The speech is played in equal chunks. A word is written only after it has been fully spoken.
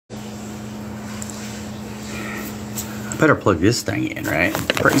Better plug this thing in, right?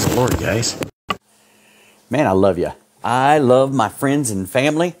 Praise the Lord, guys. Man, I love you. I love my friends and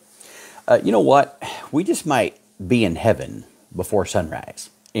family. You know what? We just might be in heaven before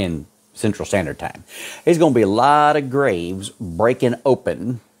sunrise in Central Standard Time. There's going to be a lot of graves breaking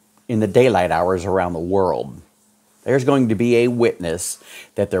open in the daylight hours around the world. There's going to be a witness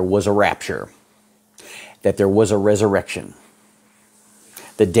that there was a rapture, that there was a resurrection.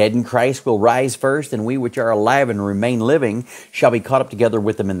 The dead in Christ will rise first, and we which are alive and remain living shall be caught up together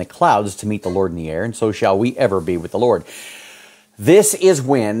with them in the clouds to meet the Lord in the air, and so shall we ever be with the Lord. This is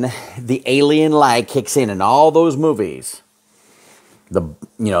when the alien lie kicks in all those movies. The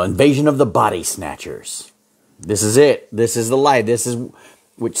invasion of the body snatchers. This is it. This is the lie. This is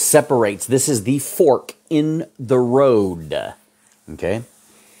which separates. This is the fork in the road. Okay?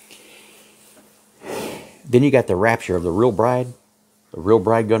 Then you got the rapture of the real bride. The real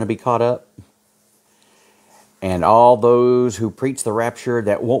bride going to be caught up. And all those who preach the rapture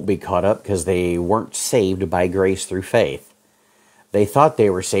that won't be caught up because they weren't saved by grace through faith. They thought they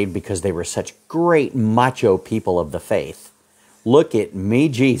were saved because they were such great macho people of the faith. Look at me,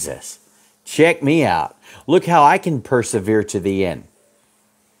 Jesus. Check me out. Look how I can persevere to the end.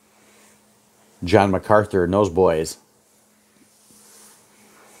 John MacArthur and those boys.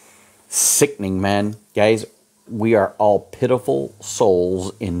 Sickening, man. Guys, we are all pitiful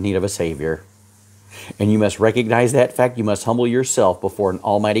souls in need of a Savior. And you must recognize that fact. You must humble yourself before an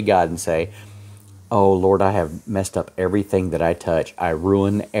almighty God and say, oh, Lord, I have messed up everything that I touch. I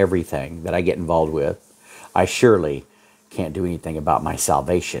ruin everything that I get involved with. I surely can't do anything about my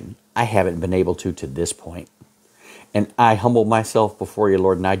salvation. I haven't been able to this point. And I humble myself before you,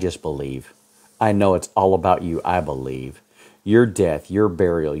 Lord, and I just believe. I know it's all about you. I believe. Your death, your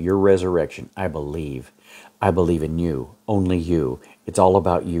burial, your resurrection, I believe. I believe in you, only you. It's all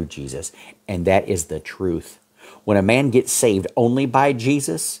about you, Jesus. And that is the truth. When a man gets saved only by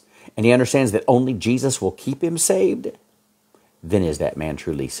Jesus, and he understands that only Jesus will keep him saved, then is that man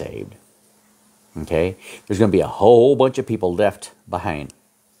truly saved. Okay? There's going to be a whole bunch of people left behind.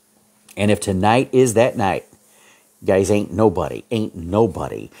 And if tonight is that night, guys, ain't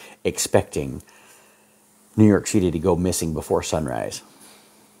nobody expecting New York City to go missing before sunrise.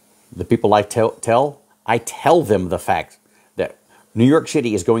 The people I tell them the fact that New York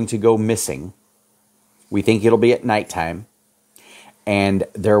City is going to go missing. We think it'll be at nighttime, and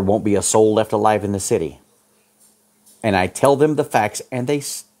there won't be a soul left alive in the city. And I tell them the facts, and they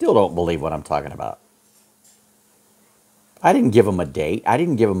still don't believe what I'm talking about. I didn't give them a date. I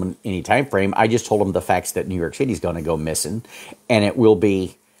didn't give them any time frame. I just told them the facts that New York City is going to go missing, and it will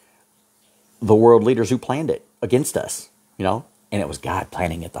be the world leaders who planned it against us, and it was God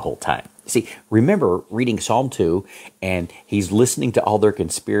planning it the whole time. See, remember reading Psalm 2, and he's listening to all their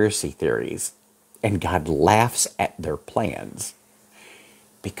conspiracy theories, and God laughs at their plans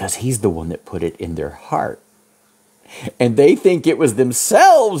because he's the one that put it in their heart. And they think it was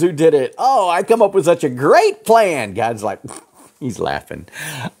themselves who did it. Oh, I come up with such a great plan. God's like, he's laughing.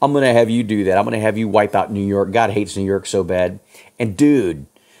 I'm going to have you do that. I'm going to have you wipe out New York. God hates New York so bad. And dude,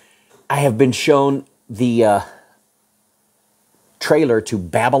 I have been shown the trailer to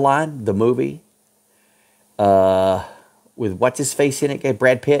Babylon, the movie, with what's his face in it?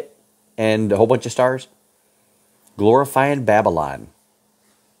 Brad Pitt and a whole bunch of stars. Glorifying Babylon.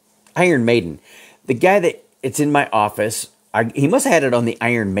 Iron Maiden. The guy that it's in my office, he must have had it on the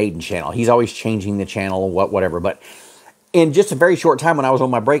Iron Maiden channel. He's always changing the channel or whatever. But in just a very short time when I was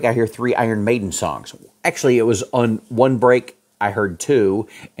on my break, I hear 3 Iron Maiden songs. Actually, it was on one break, I heard 2.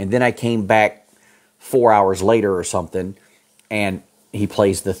 And then I came back 4 hours later or something, and he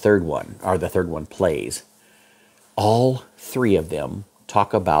plays the third one, or the third one plays. All 3 of them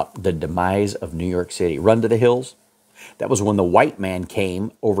talk about the demise of New York City. Run to the Hills. That was when the white man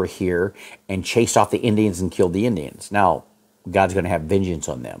came over here and chased off the Indians and killed the Indians. Now, God's going to have vengeance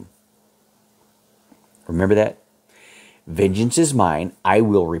on them. Remember that? Vengeance is mine. I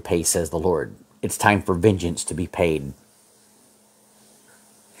will repay, says the Lord. It's time for vengeance to be paid.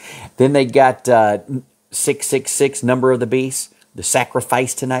 Then they got 666, number of the beast, the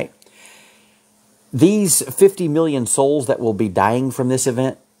sacrifice tonight. These 50 million souls that will be dying from this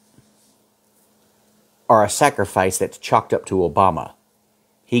event are a sacrifice that's chalked up to Obama.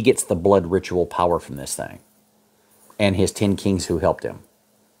 He gets the blood ritual power from this thing. And his 10 kings who helped him.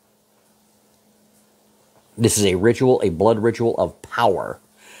 This is a ritual, a blood ritual of power.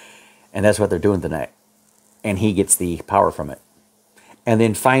 And that's what they're doing tonight. And he gets the power from it. And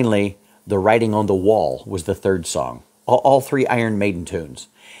then finally, the writing on the wall was the third song. All 3 Iron Maiden tunes.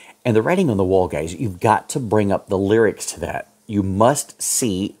 And the writing on the wall, guys, you've got to bring up the lyrics to that. You must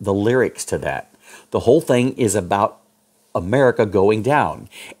see the lyrics to that. The whole thing is about America going down,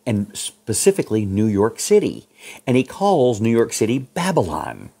 and specifically New York City. And he calls New York City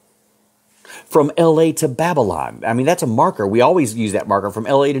Babylon. From LA to Babylon. I mean, that's a marker. We always use that marker from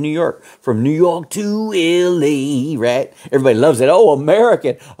LA to New York. From New York to LA, right? Everybody loves it. Oh,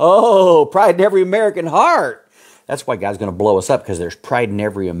 American. Oh, pride in every American heart. That's why God's going to blow us up, because there's pride in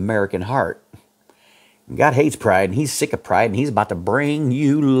every American heart. God hates pride, and he's sick of pride, and he's about to bring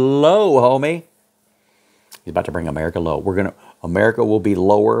you low, homie. He's about to bring America low. America will be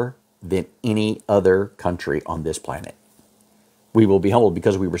lower than any other country on this planet. We will be humbled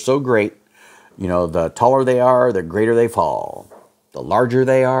because we were so great. You know, the taller they are, the greater they fall. The larger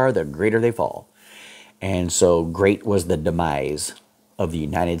they are, the greater they fall. And so great was the demise of the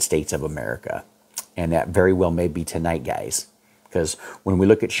United States of America. And that very well may be tonight, guys. Because when we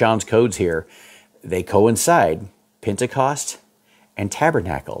look at Sean's codes here, they coincide, Pentecost and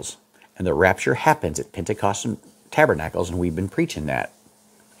Tabernacles. And the rapture happens at Pentecost and Tabernacles, and we've been preaching that.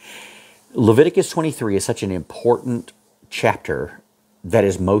 Leviticus 23 is such an important chapter that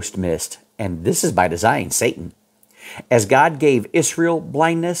is most missed. And this is by design, Satan. As God gave Israel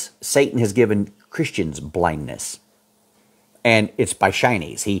blindness, Satan has given Christians blindness. And it's by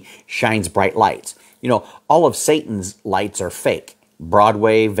shinies. He shines bright lights. You know, all of Satan's lights are fake.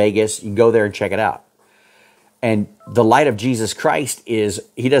 Broadway, Vegas, you can go there and check it out. And the light of Jesus Christ is,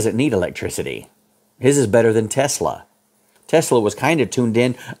 he doesn't need electricity. His is better than Tesla. Tesla was kind of tuned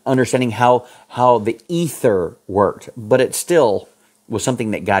in, understanding how the ether worked, but it still was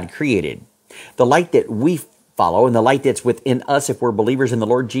something that God created. The light that we follow and the light that's within us, if we're believers in the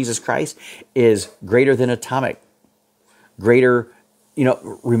Lord Jesus Christ, is greater than atomic. Greater, you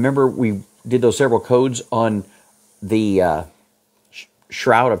know, remember we did those several codes on the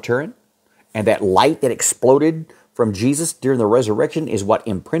Shroud of Turin? And that light that exploded from Jesus during the resurrection is what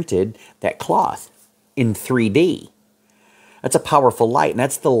imprinted that cloth in 3D. That's a powerful light, and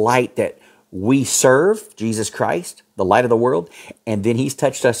that's the light that we serve, Jesus Christ, the light of the world. And then he's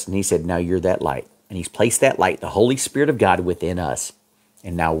touched us and he said, now you're that light. And he's placed that light, the Holy Spirit of God, within us.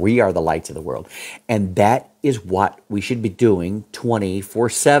 And now we are the lights of the world. And that is what we should be doing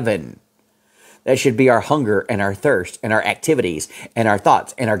 24/7. That should be our hunger and our thirst and our activities and our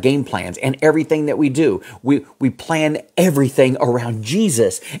thoughts and our game plans and everything that we do. We plan everything around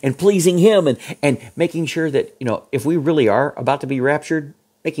Jesus and pleasing him and making sure that, you know, if we really are about to be raptured,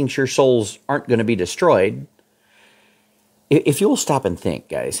 making sure souls aren't going to be destroyed. If you'll stop and think,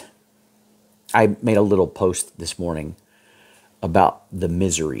 guys, I made a little post this morning about the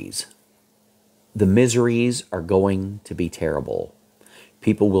miseries. The miseries are going to be terrible.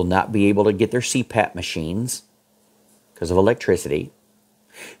 People will not be able to get their CPAP machines because of electricity.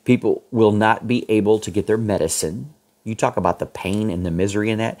 People will not be able to get their medicine. You talk about the pain and the misery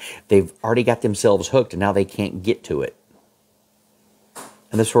in that. They've already got themselves hooked and now they can't get to it.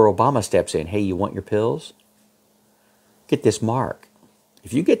 And that's where Obama steps in. Hey, you want your pills? Get this mark.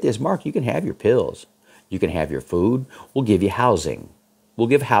 If you get this mark, you can have your pills. You can have your food. We'll give you housing. We'll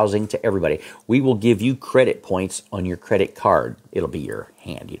give housing to everybody. We will give you credit points on your credit card. It'll be your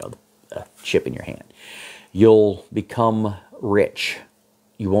hand, you know, the chip in your hand. You'll become rich.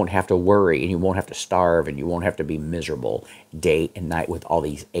 You won't have to worry, and you won't have to starve, and you won't have to be miserable day and night with all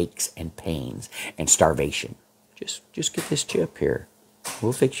these aches and pains and starvation. Just get this chip here.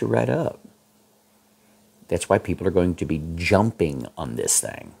 We'll fix you right up. That's why people are going to be jumping on this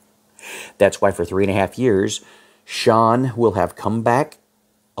thing. That's why for 3.5 years, Sean will have come back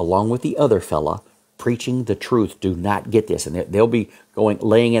along with the other fella preaching the truth. Do not get this. And they'll be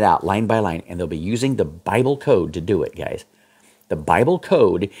laying it out line by line, and they'll be using the Bible code to do it, guys. The Bible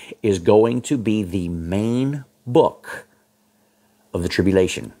code is going to be the main book of the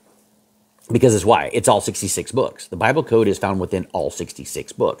tribulation. Because it's why? It's all 66 books. The Bible code is found within all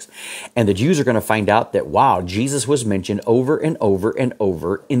 66 books. And the Jews are going to find out that, wow, Jesus was mentioned over and over and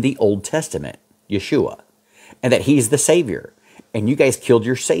over in the Old Testament, Yeshua, and that he's the Savior. And you guys killed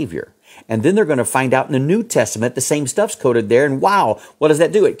your Savior. And then they're going to find out in the New Testament, the same stuff's coded there. And wow, what does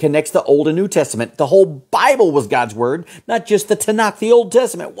that do? It connects the Old and New Testament. The whole Bible was God's word, not just the Tanakh, the Old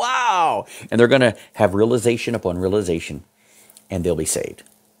Testament. Wow. And they're going to have realization upon realization, and they'll be saved.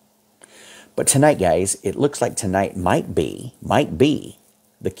 But tonight, guys, it looks like tonight might be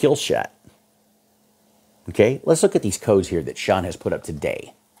the kill shot. Okay, let's look at these codes here that Sean has put up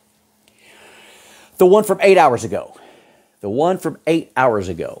today. The one from 8 hours ago. The one from 8 hours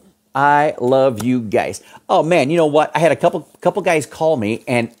ago. I love you guys. Oh, man, you know what? I had a couple guys call me,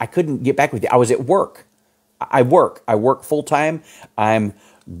 and I couldn't get back with you. I was at work. I work full-time. I'm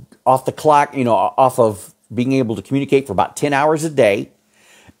off the clock, you know, off of being able to communicate for about 10 hours a day.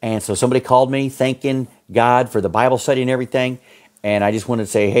 And so somebody called me thanking God for the Bible study and everything. And I just wanted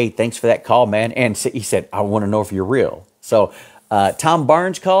to say, hey, thanks for that call, man. And he said, I want to know if you're real. So Tom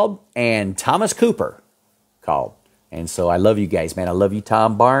Barnes called and Thomas Cooper called. And so I love you guys, man. I love you,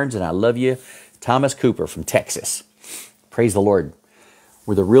 Tom Barnes, and I love you, Thomas Cooper from Texas. Praise the Lord.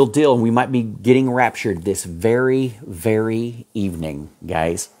 We're the real deal, and we might be getting raptured this very, very evening,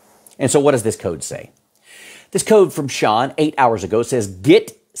 guys. And so what does this code say? This code from Sean 8 hours ago says,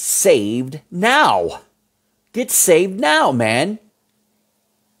 get saved now. Get saved now, man.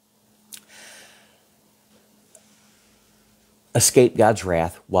 Escape God's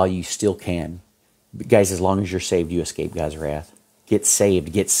wrath while you still can. Guys, as long as you're saved, you escape God's wrath. Get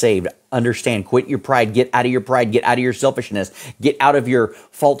saved. Get saved. Understand. Quit your pride. Get out of your pride. Get out of your selfishness. Get out of your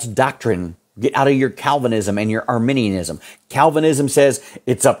false doctrine. Get out of your Calvinism and your Arminianism. Calvinism says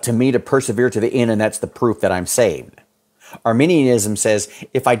it's up to me to persevere to the end, and that's the proof that I'm saved. Arminianism says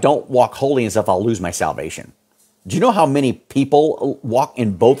if I don't walk holy and stuff, I'll lose my salvation. Do you know how many people walk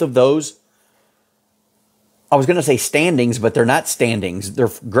in both of those? I was going to say standings, but they're not standings. They're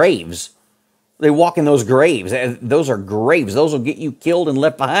graves. They walk in those graves. Those are graves. Those will get you killed and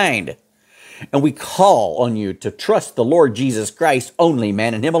left behind. And we call on you to trust the Lord Jesus Christ only,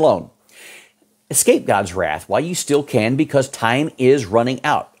 man, and him alone. Escape God's wrath while you still can, because time is running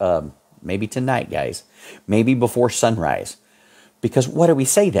out. Maybe tonight, guys. Maybe before sunrise. Because why do we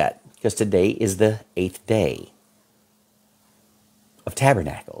say that? Because today is the 8th day of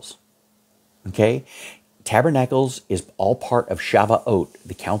Tabernacles. Okay? Tabernacles is all part of Shavuot,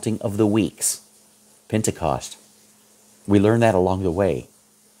 the counting of the weeks. Pentecost. We learned that along the way.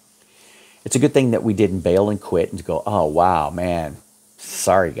 It's a good thing that we didn't bail and quit and go, oh, wow, man.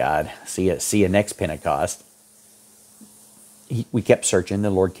 Sorry, God. See you next Pentecost. We kept searching. The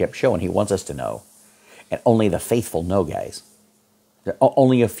Lord kept showing. He wants us to know. And only the faithful know, guys.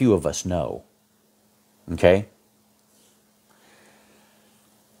 Only a few of us know. Okay?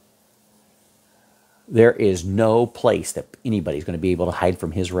 There is no place that anybody's going to be able to hide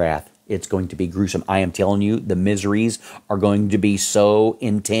from his wrath. It's going to be gruesome. I am telling you, the miseries are going to be so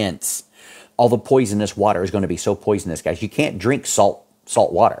intense. All the poisonous water is going to be so poisonous, guys. You can't drink salt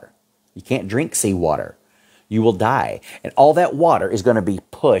water. You can't drink seawater. You will die. And all that water is going to be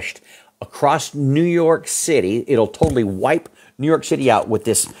pushed across New York City. It'll totally wipe New York City out with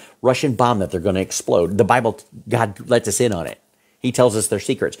this Russian bomb that they're going to explode. The Bible, God lets us in on it. He tells us their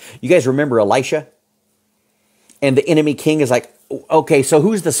secrets. You guys remember Elisha? And the enemy king is like, okay, so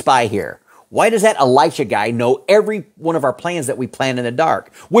who's the spy here? Why does that Elisha guy know every one of our plans that we plan in the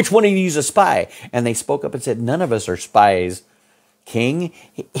dark? Which one of you is a spy? And they spoke up and said, none of us are spies, king.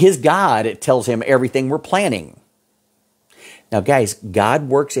 His God tells him everything we're planning. Now, guys, God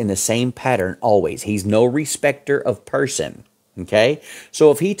works in the same pattern always. He's no respecter of person, okay?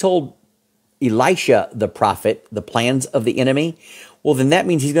 So if he told Elisha the prophet the plans of the enemy, well, then that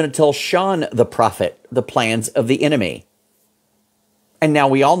means he's going to tell Sean the prophet the plans of the enemy. And now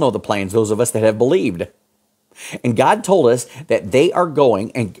we all know the plans, those of us that have believed. And God told us that they are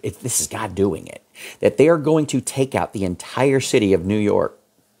going, and this is God doing it, that they are going to take out the entire city of New York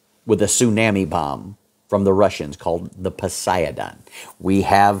with a tsunami bomb from the Russians called the Poseidon. We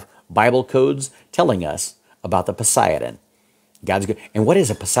have Bible codes telling us about the Poseidon. God's good. And what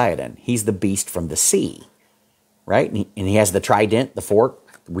is a Poseidon? He's the beast from the sea, right? And he has the trident, the fork.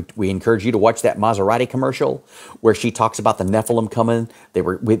 We encourage you to watch that Maserati commercial where she talks about the Nephilim coming. They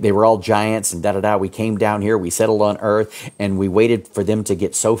were all giants and da-da-da. We came down here, we settled on earth, and we waited for them to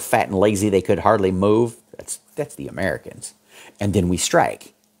get so fat and lazy they could hardly move. That's the Americans. And then we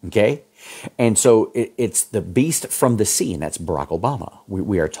strike, okay? And so it's the beast from the sea, and that's Barack Obama.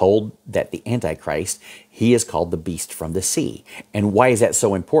 We are told that the Antichrist, he is called the beast from the sea. And why is that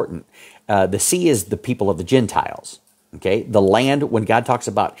so important? The sea is the people of the Gentiles. Okay, the land, when God talks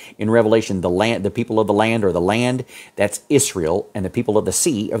about in Revelation, the land, the people of the land or the land, that's Israel, and the people of the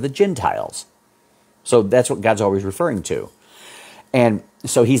sea are the Gentiles. So that's what God's always referring to. And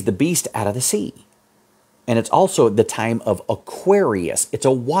so he's the beast out of the sea. And it's also the time of Aquarius. It's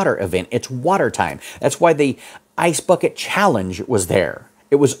a water event. It's water time. That's why the Ice Bucket Challenge was there.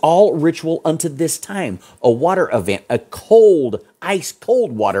 It was all ritual unto this time. A water event, a cold, ice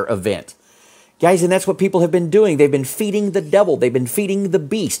cold water event. Guys, and that's what people have been doing. They've been feeding the devil. They've been feeding the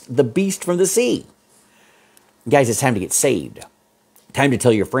beast from the sea. Guys, it's time to get saved. Time to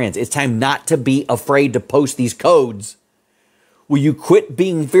tell your friends. It's time not to be afraid to post these codes. Will you quit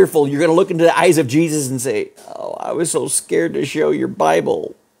being fearful? You're going to look into the eyes of Jesus and say, oh, I was so scared to show your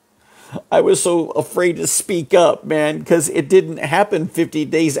Bible. I was so afraid to speak up, man, because it didn't happen 50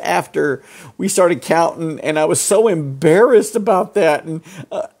 days after we started counting, and I was so embarrassed about that. And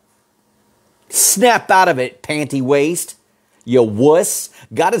snap out of it, panty waist, you wuss.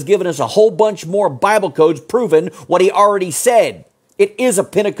 God has given us a whole bunch more Bible codes proving what he already said. It is a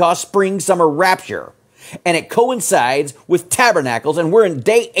Pentecost spring summer rapture, and it coincides with tabernacles, and we're in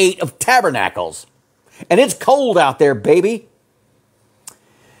day 8 of tabernacles. And it's cold out there, baby.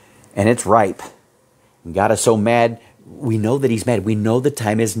 And it's ripe. And God is so mad. We know that he's mad. We know the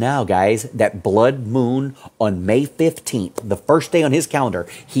time is now, guys. That blood moon on May 15th, the first day on his calendar,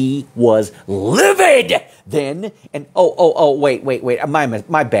 he was livid then. And wait.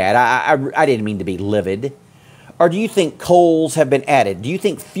 My bad. I didn't mean to be livid. Or do you think coals have been added? Do you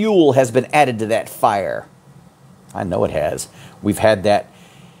think fuel has been added to that fire? I know it has. We've had that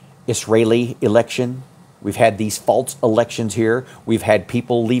Israeli election. We've had these false elections here. We've had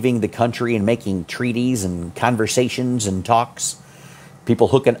people leaving the country and making treaties and conversations and talks. People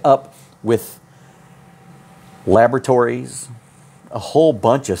hooking up with laboratories. A whole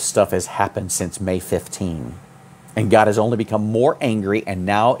bunch of stuff has happened since May 15. And God has only become more angry, and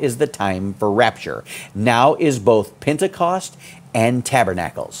now is the time for rapture. Now is both Pentecost and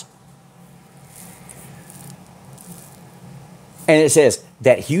Tabernacles. And it says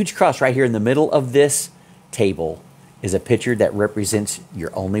that huge cross right here in the middle of this table is a picture that represents your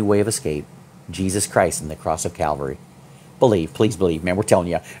only way of escape, Jesus Christ and the cross of Calvary. Believe, please believe, man. We're telling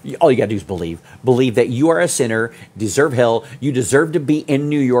you, all you got to do is believe. Believe that you are a sinner, deserve hell, you deserve to be in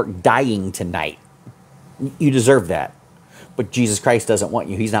New York dying tonight. You deserve that. But Jesus Christ doesn't want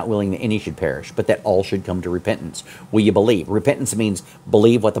you. He's not willing that any should perish, but that all should come to repentance. Will you believe? Repentance means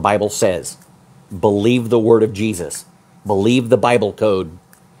believe what the Bible says. Believe the word of Jesus. Believe the Bible code.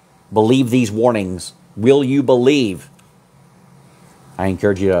 Believe these warnings. Will you believe? I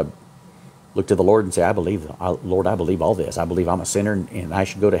encourage you to look to the Lord and say, I believe, Lord, I believe all this. I believe I'm a sinner and I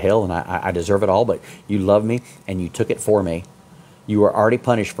should go to hell and I deserve it all, but you love me and you took it for me. You were already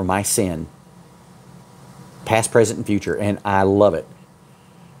punished for my sin, past, present, and future, and I love it.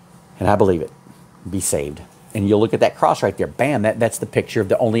 And I believe it. Be saved. And you'll look at that cross right there. Bam, that's the picture of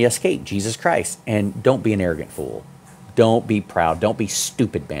the only escape, Jesus Christ. And don't be an arrogant fool. Don't be proud. Don't be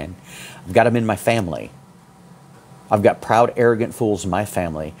stupid, man. I've got them in my family. I've got proud, arrogant fools in my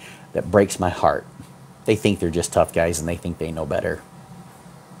family that breaks my heart. They think they're just tough guys and they think they know better.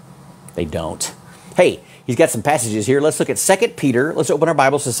 They don't. Hey, he's got some passages here. Let's look at 2 Peter. Let's open our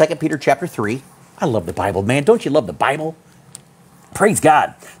Bibles to 2 Peter chapter 3. I love the Bible, man. Don't you love the Bible? Praise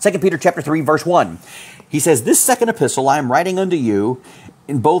God. 2 Peter chapter 3, verse 1. He says, this second epistle I am writing unto you,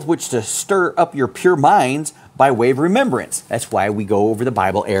 in both which to stir up your pure minds by way of remembrance. That's why we go over the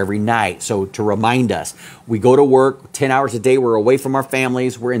Bible every night. So to remind us, we go to work 10 hours a day. We're away from our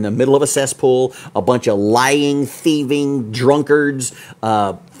families. We're in the middle of a cesspool, a bunch of lying, thieving, drunkards,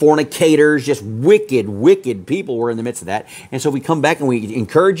 fornicators, just wicked, wicked people. We're in the midst of that. And so we come back and we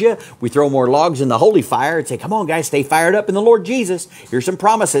encourage you. We throw more logs in the holy fire and say, come on, guys, stay fired up in the Lord Jesus. Here's some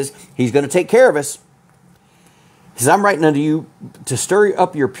promises. He's going to take care of us. He says, I'm writing unto you to stir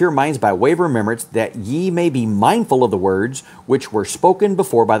up your pure minds by way of remembrance, that ye may be mindful of the words which were spoken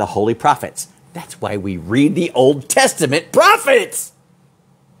before by the holy prophets. That's why we read the Old Testament prophets.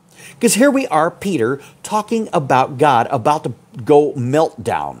 Because here we are, Peter, talking about God about to go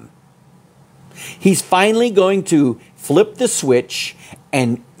meltdown. He's finally going to flip the switch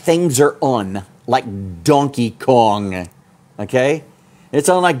and things are on like Donkey Kong. Okay? It's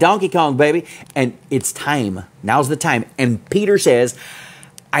on like Donkey Kong, baby. And it's time. Now's the time. And Peter says,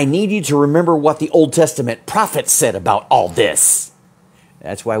 I need you to remember what the Old Testament prophets said about all this.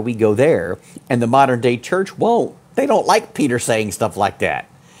 That's why we go there. And the modern day church won't. They don't like Peter saying stuff like that.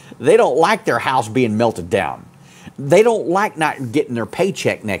 They don't like their house being melted down. They don't like not getting their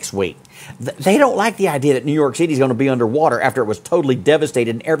paycheck next week. They don't like the idea that New York City is going to be underwater after it was totally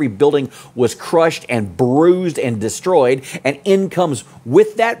devastated and every building was crushed and bruised and destroyed. And in comes,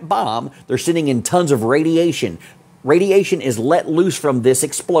 with that bomb, they're sending in tons of radiation. Radiation is let loose from this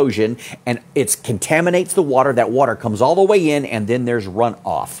explosion and it contaminates the water. That water comes all the way in and then there's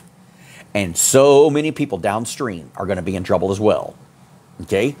runoff. And so many people downstream are going to be in trouble as well.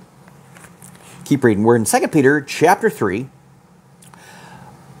 Okay? Keep reading. We're in 2 Peter chapter 3.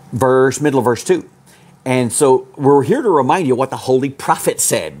 Middle of verse 2. And so we're here to remind you what the holy prophet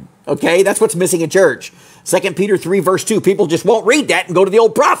said. Okay, that's what's missing in church. 2 Peter 3 verse 2. People just won't read that and go to the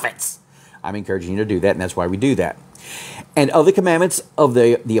old prophets. I'm encouraging you to do that, and that's why we do that. And of the commandments of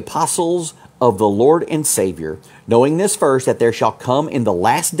the apostles of the Lord and Savior, knowing this first, that there shall come in the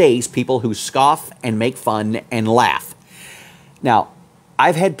last days people who scoff and make fun and laugh. Now,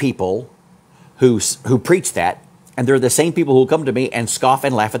 I've had people who preach that, and they're the same people who come to me and scoff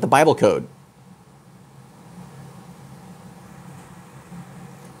and laugh at the Bible code.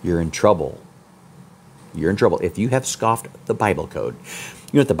 You're in trouble. You're in trouble. If you have scoffed the Bible code,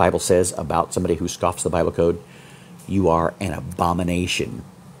 you know what the Bible says about somebody who scoffs the Bible code? You are an abomination.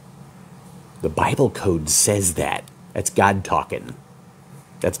 The Bible code says that. That's God talking.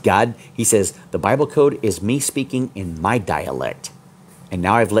 That's God. He says, the Bible code is me speaking in my dialect. And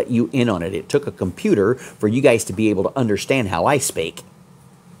now I've let you in on it. It took a computer for you guys to be able to understand how I speak.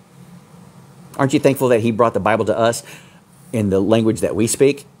 Aren't you thankful that he brought the Bible to us in the language that we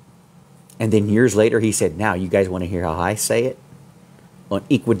speak? And then years later, he said, now you guys want to hear how I say it? On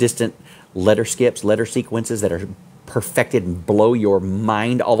equidistant letter skips, letter sequences that are perfected and blow your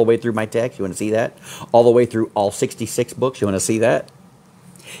mind all the way through my text. You want to see that? All the way through all 66 books. You want to see that?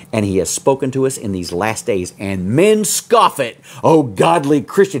 And he has spoken to us in these last days, and men scoff it. Oh, godly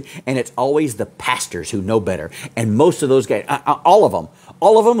Christian. And it's always the pastors who know better. And most of those guys, all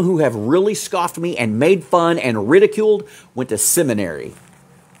of them who have really scoffed me and made fun and ridiculed, went to seminary.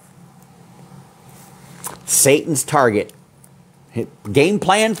 Satan's target. Game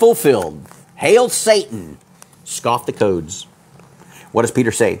plan fulfilled. Hail Satan. Scoff the codes. What does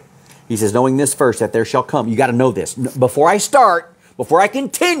Peter say? He says, knowing this first, that there shall come. You got to know this. Before I start, before I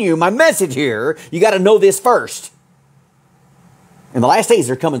continue my message here, you got to know this first. In the last days,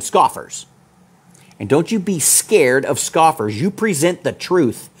 they're coming scoffers. And don't you be scared of scoffers. You present the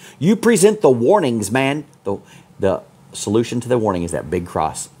truth. You present the warnings, man. The solution to the warning is that big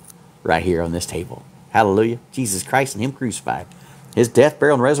cross right here on this table. Hallelujah. Jesus Christ and him crucified. His death,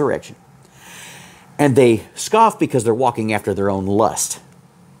 burial, and resurrection. And they scoff because they're walking after their own lust.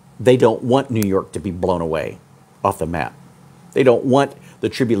 They don't want New York to be blown away off the map. They don't want the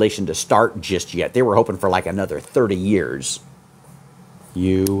tribulation to start just yet. They were hoping for like another 30 years.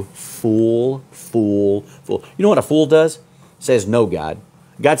 You fool, fool, fool. You know what a fool does? Says no, God.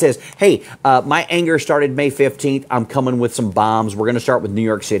 God says, hey, my anger started May 15th. I'm coming with some bombs. We're going to start with New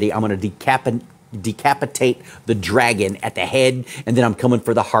York City. I'm going to decapitate the dragon at the head, and then I'm coming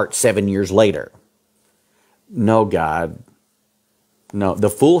for the heart 7 years later. No, God. No. The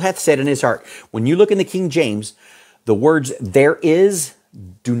fool hath said in his heart. When you look in the King James, the words there is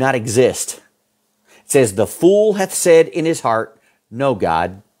do not exist. It says the fool hath said in his heart, no,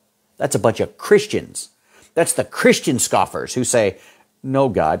 God. That's a bunch of Christians. That's the Christian scoffers who say, no,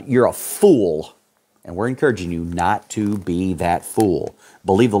 God, you're a fool. And we're encouraging you not to be that fool.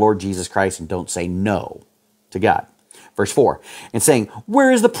 Believe the Lord Jesus Christ and don't say no to God. Verse 4, and saying,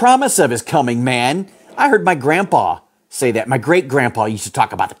 where is the promise of his coming, man? I heard my grandpa say that. My great-grandpa used to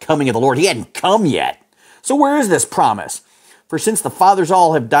talk about the coming of the Lord. He hadn't come yet. So where is this promise? For since the fathers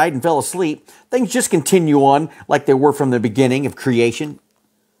all have died and fell asleep, things just continue on like they were from the beginning of creation.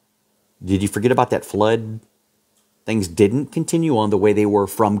 Did you forget about that flood? Things didn't continue on the way they were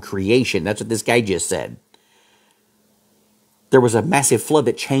from creation. That's what this guy just said. There was a massive flood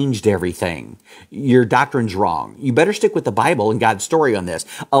that changed everything. Your doctrine's wrong. You better stick with the Bible and God's story on this.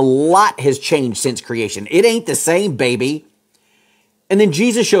 A lot has changed since creation. It ain't the same, baby. And then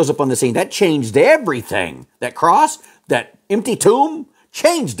Jesus shows up on the scene. That changed everything. That cross, that empty tomb,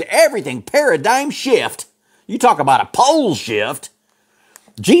 changed everything. Paradigm shift. You talk about a pole shift.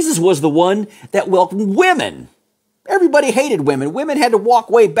 Jesus was the one that welcomed women. Everybody hated women. Women had to walk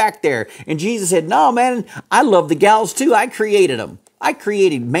way back there. And Jesus said, no, man, I love the gals too. I created them. I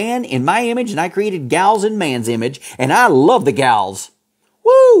created man in my image, and I created gals in man's image, and I love the gals.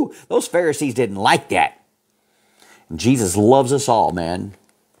 Woo! Those Pharisees didn't like that. And Jesus loves us all, man.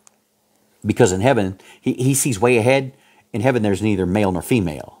 Because in heaven, he sees way ahead. In heaven, there's neither male nor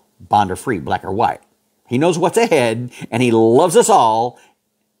female, bond or free, black or white. He knows what's ahead, and he loves us all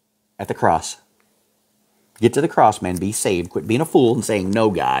at the cross. Get to the cross, man. Be saved. Quit being a fool and saying, no,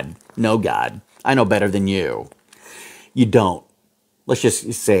 God. No, God. I know better than you. You don't. Let's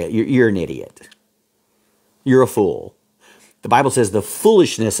just say it. You're an idiot. You're a fool. The Bible says the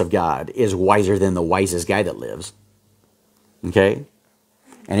foolishness of God is wiser than the wisest guy that lives. Okay?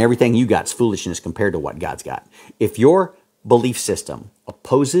 And everything you got's foolishness compared to what God's got. If your belief system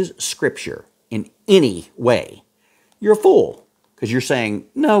opposes Scripture in any way, you're a fool. Because you're saying,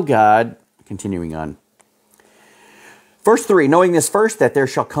 no, God. Continuing on. Verse 3, knowing this first, that there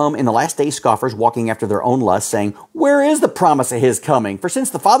shall come in the last days scoffers walking after their own lusts, saying, where is the promise of his coming? For since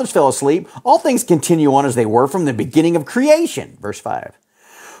the fathers fell asleep, all things continue on as they were from the beginning of creation. Verse 5,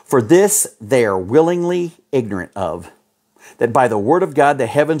 for this they are willingly ignorant of, that by the word of God the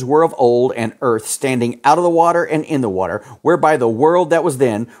heavens were of old, and earth standing out of the water and in the water, whereby the world that was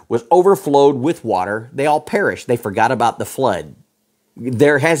then was overflowed with water. They all perished. They forgot about the flood.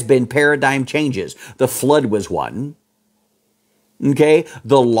 There has been paradigm changes. The flood was one. Okay?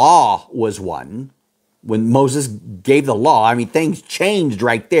 The law was one. When Moses gave the law, I mean, things changed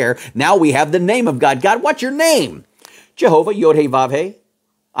right there. Now we have the name of God. God, what's your name? Jehovah, Yod-Heh-Vav-Heh.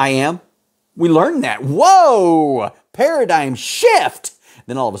 I am. We learned that. Whoa! Paradigm shift.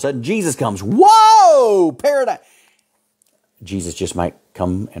 Then all of a sudden, Jesus comes. Whoa! Paradigm. Jesus just might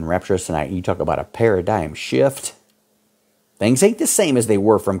come and rapture us tonight. You talk about a paradigm shift. Things ain't the same as they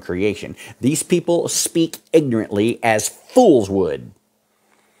were from creation. These people speak ignorantly as fools would.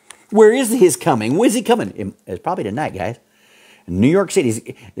 Where is his coming? When is he coming? It's probably tonight, guys. New York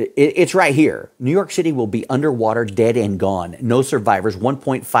City, it's right here. New York City will be underwater, dead and gone. No survivors,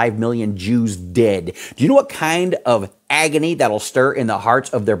 1.5 million Jews dead. Do you know what kind of agony that'll stir in the hearts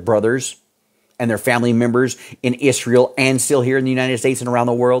of their brothers and their family members in Israel and still here in the United States and around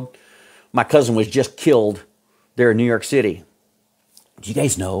the world? My cousin was just killed there in New York City. Do you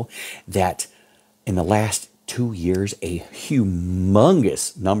guys know that in the last 2 years, a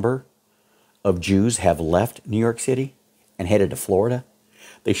humongous number of Jews have left New York City and headed to Florida?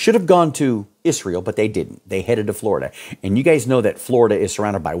 They should have gone to Israel, but they didn't. They headed to Florida. And you guys know that Florida is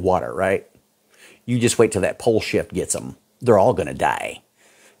surrounded by water, right? You just wait till that pole shift gets them. They're all going to die.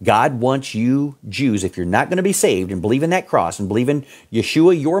 God wants you Jews, if you're not going to be saved and believe in that cross and believe in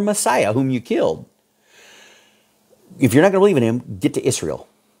Yeshua, your Messiah, whom you killed, if you're not going to believe in him, get to Israel,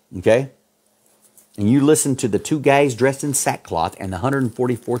 okay? And you listen to the 2 guys dressed in sackcloth and the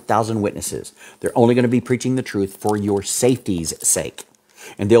 144,000 witnesses. They're only going to be preaching the truth for your safety's sake.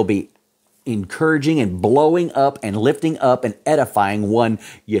 And they'll be encouraging and blowing up and lifting up and edifying one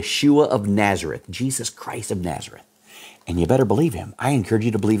Yeshua of Nazareth, Jesus Christ of Nazareth. And you better believe him. I encourage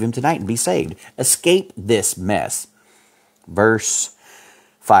you to believe him tonight and be saved. Escape this mess. Verse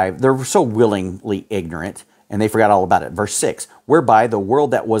 5, they're so willingly ignorant, and they forgot all about it. Verse 6, whereby the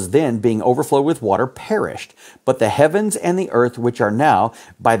world that was then being overflowed with water perished. But the heavens and the earth, which are now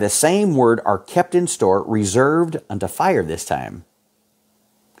by the same word, are kept in store, reserved unto fire this time.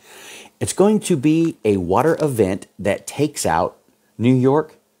 It's going to be a water event that takes out New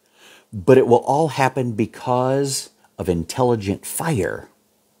York, but it will all happen because of intelligent fire.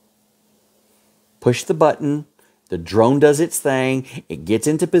 Push the button. The drone does its thing. It gets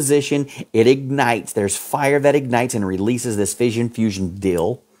into position. It ignites. There's fire that ignites and releases this fission fusion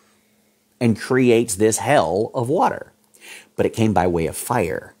deal and creates this hell of water. But it came by way of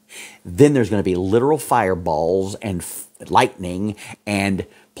fire. Then there's going to be literal fireballs and lightning and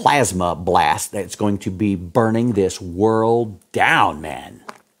plasma blast that's going to be burning this world down, man.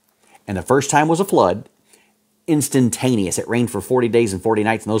 And the first time was a flood. Instantaneous. It rained for 40 days and 40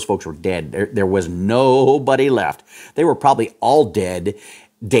 nights, and those folks were dead. There was nobody left. They were probably all dead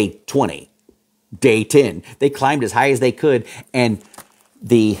day 20, day 10. They climbed as high as they could, and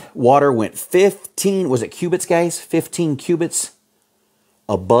the water went 15, was it cubits, guys? 15 cubits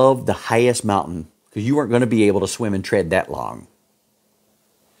above the highest mountain, because you weren't going to be able to swim and tread that long.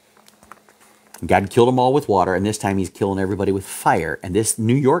 God killed them all with water, and this time he's killing everybody with fire. And this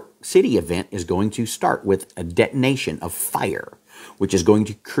New York City event is going to start with a detonation of fire, which is going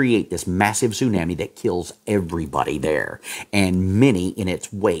to create this massive tsunami that kills everybody there and many in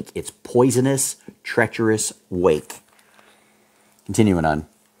its wake. Its poisonous, treacherous wake. Continuing on.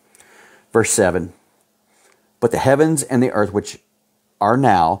 Verse 7. But the heavens and the earth, which are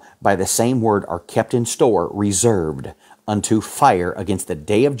now by the same word, are kept in store, reserved unto fire against the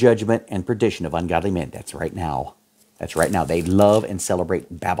day of judgment and perdition of ungodly men. That's right now. That's right now. They love and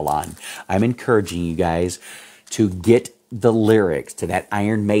celebrate Babylon. I'm encouraging you guys to get the lyrics to that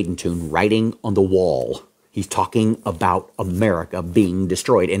Iron Maiden tune writing on the wall. He's talking about America being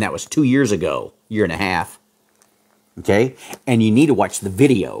destroyed. And that was 2 years ago, year and a half. Okay? And you need to watch the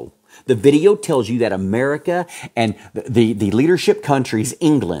video. The video tells you that America and the leadership countries,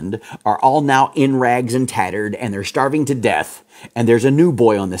 England, are all now in rags and tattered, and they're starving to death. And there's a new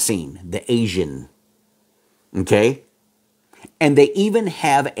boy on the scene, the Asian. Okay? And they even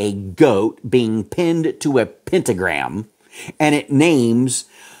have a goat being pinned to a pentagram, and it names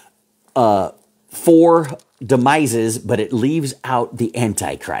 4 demises, but it leaves out the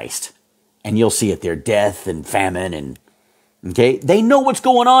Antichrist. And you'll see it there, death and famine and... Okay, they know what's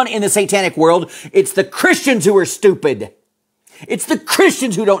going on in the satanic world. It's the Christians who are stupid. It's the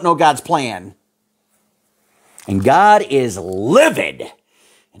Christians who don't know God's plan. And God is livid.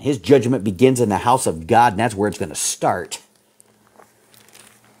 And his judgment begins in the house of God, and that's where it's going to start.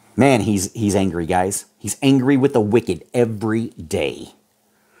 Man, he's angry, guys. He's angry with the wicked every day.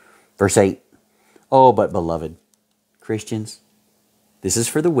 Verse 8. Oh, but beloved Christians, this is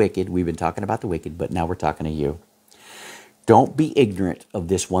for the wicked. We've been talking about the wicked, but now we're talking to you. Don't be ignorant of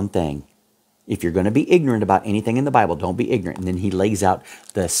this one thing. If you're going to be ignorant about anything in the Bible, don't be ignorant. And then he lays out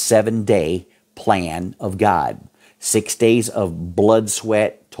the 7-day plan of God. 6 days of blood,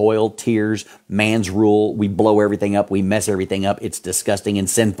 sweat, toil, tears, man's rule. We blow everything up. We mess everything up. It's disgusting and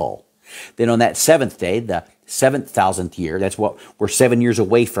sinful. Then on that 7th day, the 7,000th year, that's what we're 7 years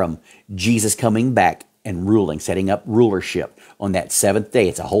away from Jesus coming back and ruling, setting up rulership on that 7th day.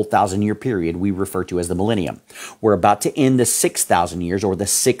 It's a whole 1,000-year period we refer to as the millennium. We're about to end the 6,000 years, or the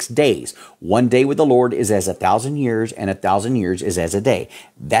 6 days. 1 day with the Lord is as 1,000 years, and 1,000 years is as a day.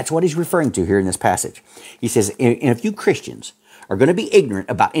 That's what he's referring to here in this passage. He says, and if you Christians are going to be ignorant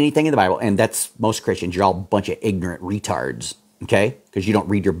about anything in the Bible, and that's most Christians, you're all a bunch of ignorant retards, okay? Because you don't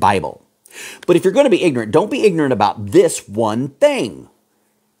read your Bible. But if you're going to be ignorant, don't be ignorant about this one thing.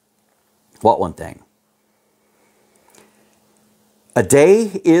 What one thing? A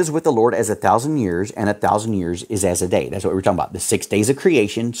day is with the Lord as 1,000 years, and 1,000 years is as a day. That's what we're talking about. The 6 days of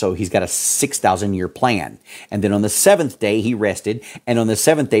creation, so he's got a 6,000-year plan. And then on the 7th day, he rested, and on the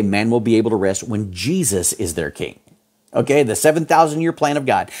 7th day, man will be able to rest when Jesus is their king. Okay, the 7,000-year plan of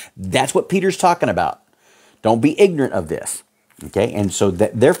God. That's what Peter's talking about. Don't be ignorant of this. Okay, and so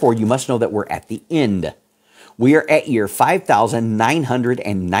therefore, you must know that we're at the end. We are at year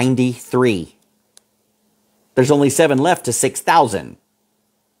 5,993. There's only 7 left to 6,000.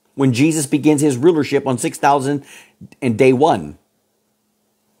 When Jesus begins his rulership on 6,000 and day 1.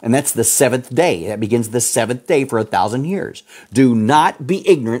 And that's the 7th day. That begins the 7th day for 1,000 years. Do not be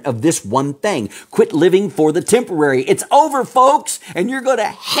ignorant of this one thing. Quit living for the temporary. It's over, folks. And you're going to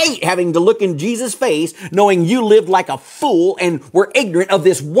hate having to look in Jesus' face knowing you lived like a fool and were ignorant of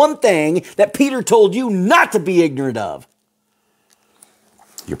this one thing that Peter told you not to be ignorant of.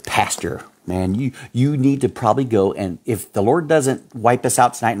 Your pastor, man, you need to probably go, and if the Lord doesn't wipe us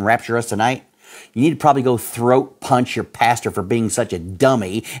out tonight and rapture us tonight, you need to probably go throat punch your pastor for being such a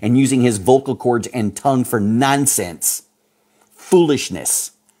dummy and using his vocal cords and tongue for nonsense,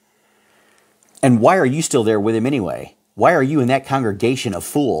 foolishness. And why are you still there with him anyway? Why are you in that congregation of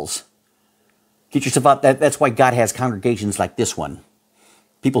fools? Get yourself out. That's why God has congregations like this one.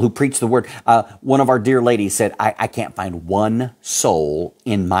 People who preach the word. One of our dear ladies said, I can't find one soul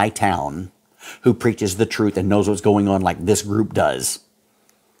in my town who preaches the truth and knows what's going on like this group does.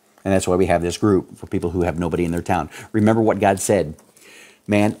 And that's why we have this group, for people who have nobody in their town. Remember what God said.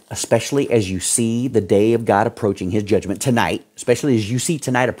 Man, especially as you see the day of God approaching, his judgment tonight, especially as you see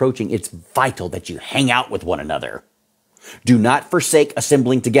tonight approaching, it's vital that you hang out with one another. Do not forsake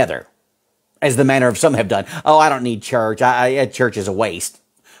assembling together, as the manner of some have done. Oh, I don't need church. Church is a waste.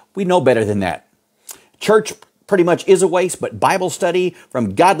 We know better than that. Church pretty much is a waste, but Bible study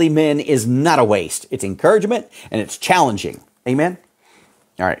from godly men is not a waste. It's encouragement and it's challenging. Amen?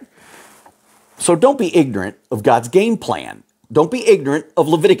 All right. So don't be ignorant of God's game plan. Don't be ignorant of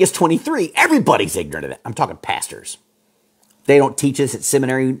Leviticus 23. Everybody's ignorant of that. I'm talking pastors. They don't teach us at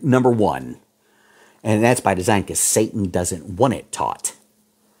seminary number 1. And that's by design because Satan doesn't want it taught.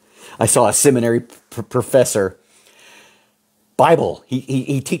 I saw a seminary professor, Bible.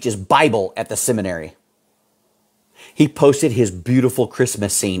 He teaches Bible at the seminary. He posted his beautiful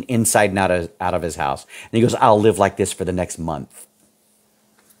Christmas scene inside and out of his house. And he goes, I'll live like this for the next month.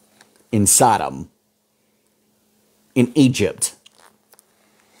 In Sodom, in Egypt,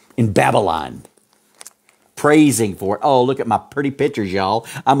 in Babylon, praising for it. Oh, look at my pretty pictures, y'all.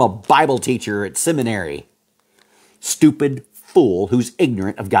 I'm a Bible teacher at seminary. Stupid fool who's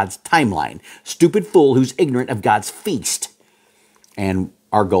ignorant of God's timeline. Stupid fool who's ignorant of God's feast. And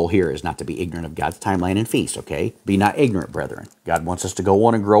our goal here is not to be ignorant of God's timeline and feast, okay? Be not ignorant, brethren. God wants us to go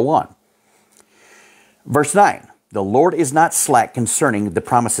on and grow on. Verse 9. The Lord is not slack concerning the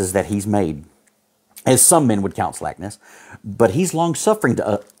promises that he's made, as some men would count slackness, but he's long-suffering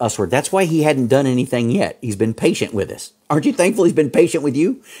to usward. That's why he hadn't done anything yet. He's been patient with us. Aren't you thankful he's been patient with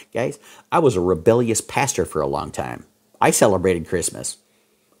you? Guys, I was a rebellious pastor for a long time. I celebrated Christmas.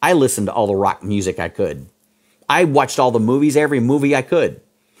 I listened to all the rock music I could. I watched all the movies, every movie I could.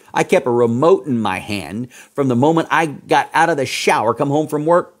 I kept a remote in my hand from the moment I got out of the shower, come home from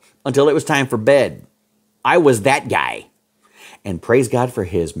work, until it was time for bed. I was that guy. And praise God for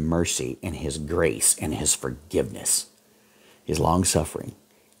his mercy and his grace and his forgiveness, his long suffering.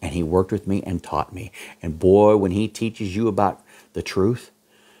 And he worked with me and taught me. And boy, when he teaches you about the truth,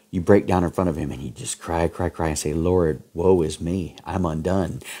 you break down in front of him and you just cry and say, Lord, woe is me. I'm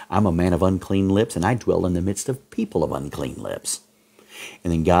undone. I'm a man of unclean lips and I dwell in the midst of people of unclean lips.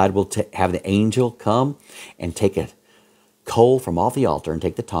 And then God will have the angel come and take a coal from off the altar and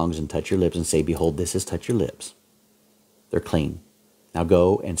take the tongs and touch your lips and say, behold, this has touched your lips. They're clean. Now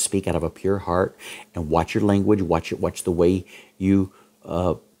go and speak out of a pure heart and watch your language, watch the way you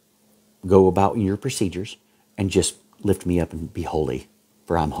go about your procedures, and just lift me up and be holy,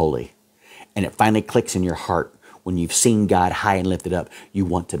 for I'm holy. And it finally clicks in your heart when you've seen God high and lifted up. You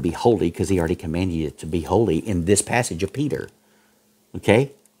want to be holy because he already commanded you to be holy in this passage of Peter.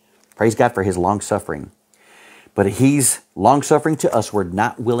 Okay? Praise God for his long-suffering. But he's long-suffering to us. We're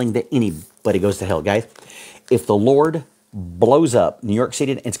not willing that anybody goes to hell. Guys, if the Lord blows up New York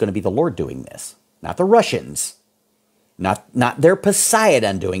City, it's going to be the Lord doing this, not the Russians. Not their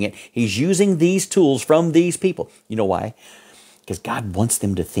Poseidon doing it. He's using these tools from these people. You know why? Because God wants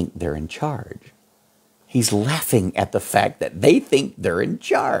them to think they're in charge. He's laughing at the fact that they think they're in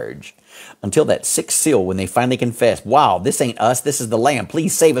charge. Until that sixth seal, when they finally confess, wow, this ain't us, this is the Lamb.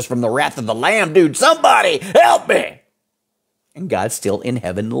 Please save us from the wrath of the Lamb, dude. Somebody help me. And God's still in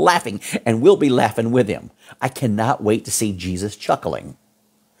heaven laughing, and we'll be laughing with him. I cannot wait to see Jesus chuckling.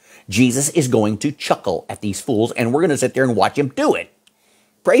 Jesus is going to chuckle at these fools, and we're going to sit there and watch him do it.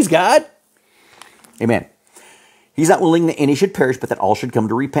 Praise God. Amen. He's not willing that any should perish, but that all should come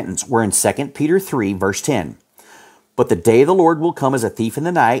to repentance. We're in 2 Peter 3, verse 10. But the day of the Lord will come as a thief in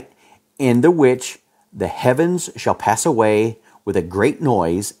the night, in the which the heavens shall pass away with a great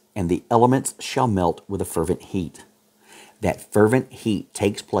noise, and the elements shall melt with a fervent heat. That fervent heat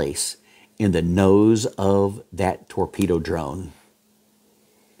takes place in the nose of that torpedo drone.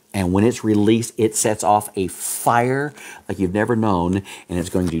 And when it's released, it sets off a fire like you've never known, and it's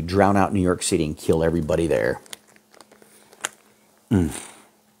going to drown out New York City and kill everybody there.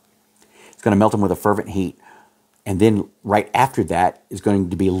 It's going to melt them with a fervent heat. And then right after that is going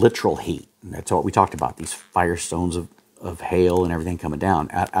to be literal heat. And that's what we talked about, these firestones of hail and everything coming down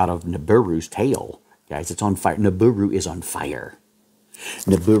out of Nibiru's tail. Guys, it's on fire. Nibiru is on fire.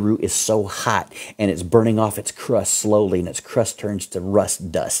 Nibiru is so hot, and it's burning off its crust slowly, and its crust turns to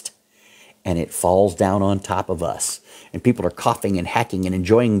rust dust, and it falls down on top of us. And people are coughing and hacking and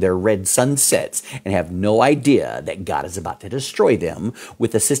enjoying their red sunsets and have no idea that God is about to destroy them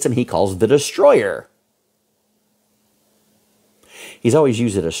with the system he calls the destroyer. He's always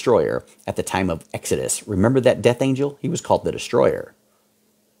used a destroyer at the time of Exodus. Remember that death angel? He was called the destroyer.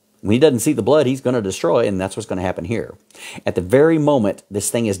 When he doesn't see the blood, he's going to destroy, and that's what's going to happen here. At the very moment this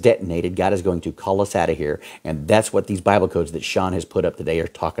thing is detonated, God is going to call us out of here, and that's what these Bible codes that Sean has put up today are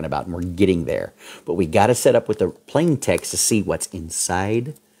talking about, and we're getting there. But we got to set up with the plain text to see what's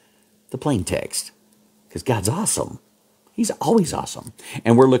inside the plain text, because God's awesome. He's always awesome.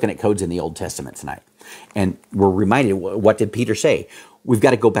 And we're looking at codes in the Old Testament tonight, and we're reminded, what did Peter say? We've got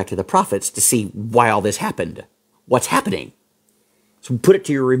to go back to the prophets to see why all this happened. What's happening? So put it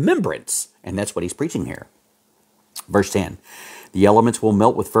to your remembrance. And that's what he's preaching here. Verse 10. The elements will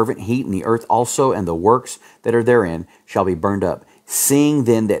melt with fervent heat, and the earth also, and the works that are therein shall be burned up. Seeing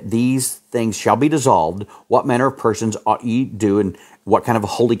then that these things shall be dissolved, what manner of persons ought ye do, and what kind of a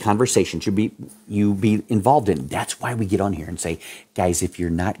holy conversation should you be involved in? That's why we get on here and say, guys, if you're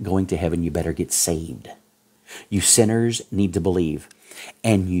not going to heaven, you better get saved. You sinners need to believe.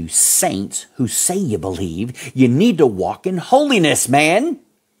 And you saints who say you believe, you need to walk in holiness, man.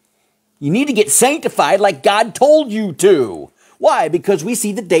 You need to get sanctified like God told you to. Why? Because we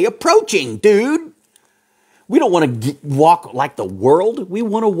see the day approaching, dude. We don't want to walk like the world. We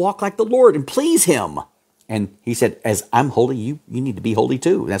want to walk like the Lord and please him. And he said, as I'm holy, you need to be holy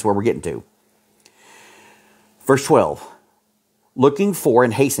too. That's where we're getting to. Verse 12. Looking for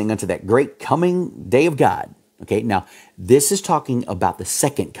and hastening unto that great coming day of God. Okay, now this is talking about the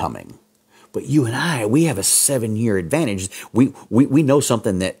second coming. But you and I, we have a 7-year advantage. We know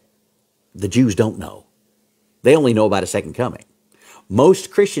something that the Jews don't know. They only know about a second coming.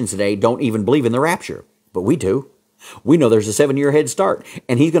 Most Christians today don't even believe in the rapture, but we do. We know there's a 7-year head start,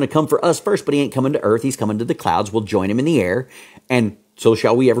 and he's going to come for us first, but he ain't coming to earth. He's coming to the clouds. We'll join him in the air, and so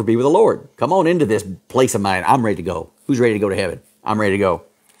shall we ever be with the Lord. Come on into this place of mine. I'm ready to go. Who's ready to go to heaven? I'm ready to go.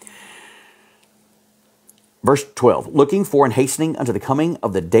 Verse 12, looking for and hastening unto the coming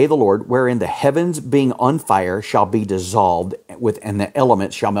of the day of the Lord, wherein the heavens being on fire shall be dissolved, and the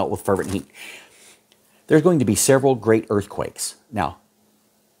elements shall melt with fervent heat. There's going to be several great earthquakes. Now,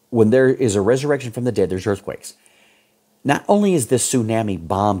 when there is a resurrection from the dead, there's earthquakes. Not only is this tsunami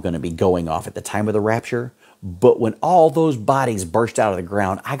bomb going to be going off at the time of the rapture, but when all those bodies burst out of the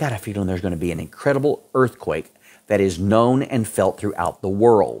ground, I got a feeling there's going to be an incredible earthquake that is known and felt throughout the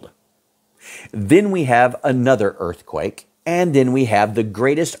world. Then we have another earthquake, and then we have the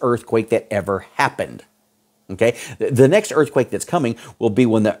greatest earthquake that ever happened. Okay? The next earthquake that's coming will be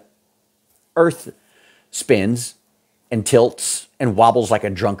when the earth spins and tilts and wobbles like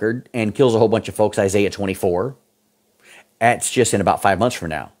a drunkard and kills a whole bunch of folks, Isaiah 24. That's just in about 5 months from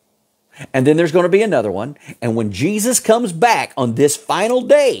now. And then there's going to be another one. And when Jesus comes back on this final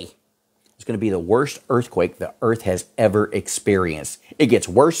day, it's going to be the worst earthquake the earth has ever experienced. It gets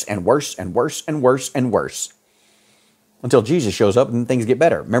worse and worse and worse and worse and worse until Jesus shows up and things get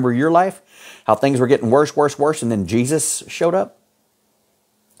better. Remember your life? How things were getting worse, worse, worse, and then Jesus showed up?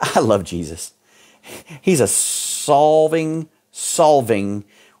 I love Jesus. He's a solving,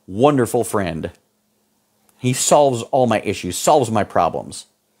 wonderful friend. He solves all my issues, solves my problems.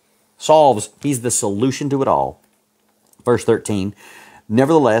 He's the solution to it all. Verse 13,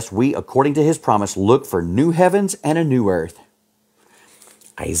 nevertheless, we, according to his promise, look for new heavens and a new earth.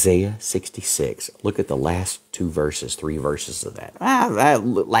 Isaiah 66. Look at the last 3 verses of that.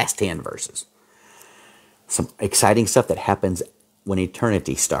 Last 10 verses. Some exciting stuff that happens when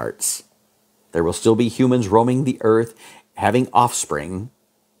eternity starts. There will still be humans roaming the earth, having offspring,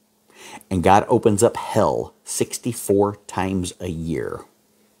 and God opens up hell 64 times a year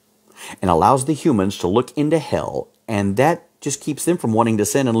and allows the humans to look into hell, and that just keeps them from wanting to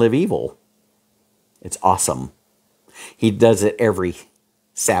sin and live evil. It's awesome. He does it every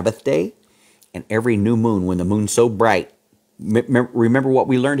Sabbath day and every new moon when the moon's so bright. Remember what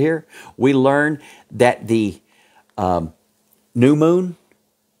we learned here? We learned that the new moon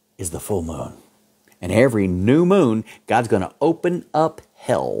is the full moon. And every new moon, God's going to open up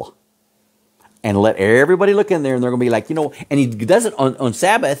hell and let everybody look in there, and they're going to be like, and he does it on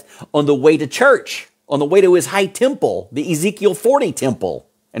Sabbath on the way to church, on the way to his high temple, the Ezekiel 40 temple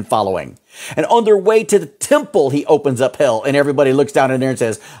and following. And on their way to the temple, he opens up hell, and everybody looks down in there and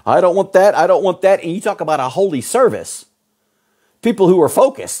says, I don't want that, I don't want that. And you talk about a holy service. People who are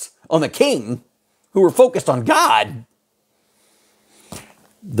focused on the King, who are focused on God.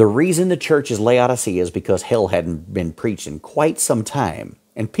 The reason the church is Laodicea is because hell hadn't been preached in quite some time.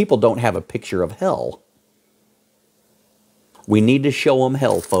 And people don't have a picture of hell. We need to show them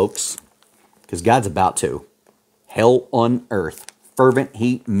hell, folks. Because God's about to. Hell on earth. Fervent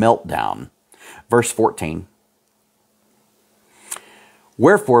heat meltdown. Verse 14.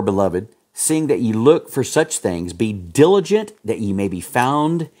 Wherefore, beloved, seeing that ye look for such things, be diligent that ye may be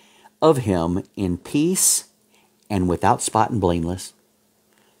found of him in peace and without spot and blameless.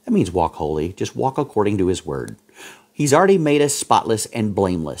 That means walk holy. Just walk according to his word. He's already made us spotless and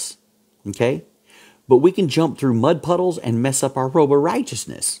blameless. Okay? But we can jump through mud puddles and mess up our robe of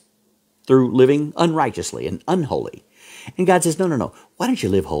righteousness through living unrighteously and unholy. And God says, no. Why don't you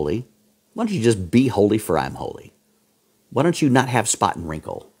live holy? Why don't you just be holy, for I'm holy? Why don't you not have spot and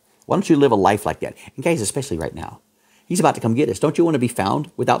wrinkle? Why don't you live a life like that? And guys, especially right now, he's about to come get us. Don't you want to be found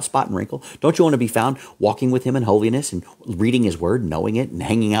without spot and wrinkle? Don't you want to be found walking with him in holiness and reading his word, knowing it, and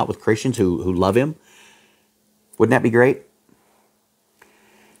hanging out with Christians who love him? Wouldn't that be great?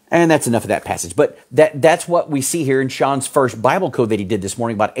 And that's enough of that passage. But that's what we see here in Sean's first Bible code that he did this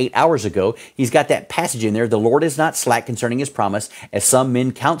morning about 8 hours ago. He's got that passage in there. The Lord is not slack concerning his promise, as some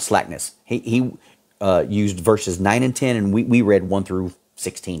men count slackness. He used verses 9 and 10, and we read 1 through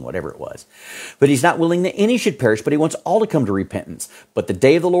 16, whatever it was. But he's not willing that any should perish, but he wants all to come to repentance. But the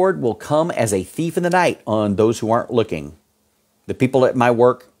day of the Lord will come as a thief in the night on those who aren't looking. The people at my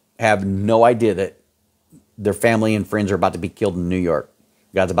work have no idea that their family and friends are about to be killed in New York.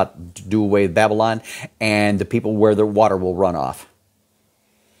 God's about to do away with Babylon, and the people where their water will run off.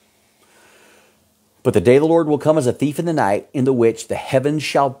 But the day of the Lord will come as a thief in the night, in the which the heavens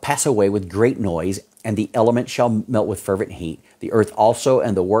shall pass away with great noise, and the elements shall melt with fervent heat. The earth also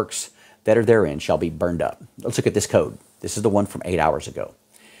and the works that are therein shall be burned up. Let's look at this code. This is the one from 8 hours ago.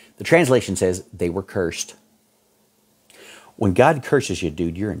 The translation says, they were cursed. When God curses you,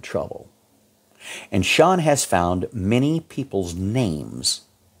 dude, you're in trouble. And Sean has found many people's names,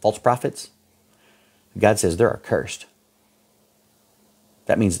 false prophets. God says they're accursed.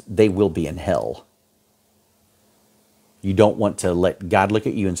 That means they will be in hell. You don't want to let God look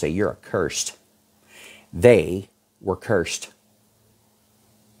at you and say, you're accursed. They were cursed.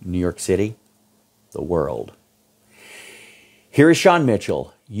 New York City, the world. Here is Sean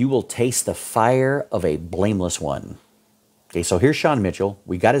Mitchell. You will taste the fire of a blameless one. Okay, so here's Sean Mitchell.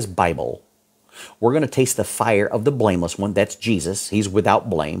 We got his Bible. We're going to taste the fire of the blameless one. That's Jesus. He's without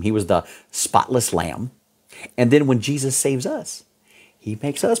blame. He was the spotless lamb. And then when Jesus saves us, he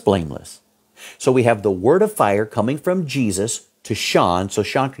makes us blameless. So we have the word of fire coming from Jesus to Sean, so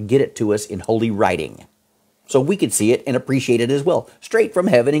Sean could get it to us in holy writing. So we could see it and appreciate it as well, straight from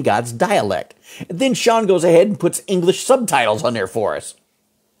heaven in God's dialect. And then Sean goes ahead and puts English subtitles on there for us.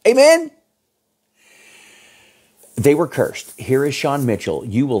 Amen? They were cursed. Here is Sean Mitchell.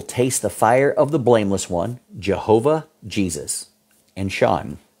 You will taste the fire of the blameless one, Jehovah, Jesus, and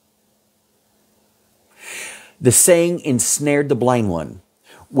Sean. The saying ensnared the blind one.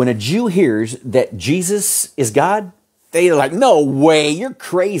 When a Jew hears that Jesus is God, they're like, no way, you're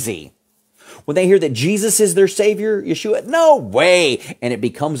crazy. When they hear that Jesus is their Savior, Yeshua, no way. And it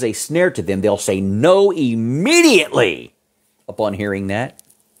becomes a snare to them. They'll say no immediately upon hearing that.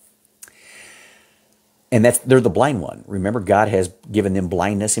 And they're the blind one. Remember, God has given them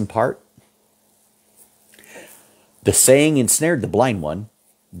blindness in part. The saying ensnared the blind one.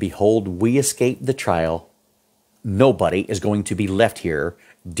 Behold, we escaped the trial. Nobody is going to be left here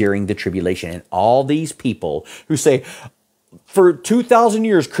during the tribulation. And all these people who say, for 2,000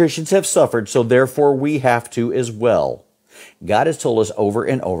 years, Christians have suffered, so therefore we have to as well. God has told us over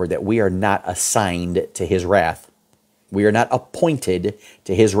and over that we are not assigned to his wrath. We are not appointed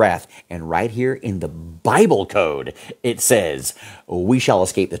to his wrath. And right here in the Bible code, it says, we shall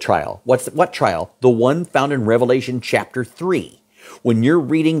escape the trial. What trial? The one found in Revelation chapter 3. When you're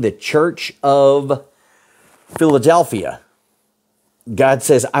reading the church of Philadelphia, God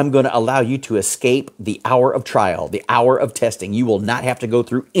says, I'm going to allow you to escape the hour of trial, the hour of testing. You will not have to go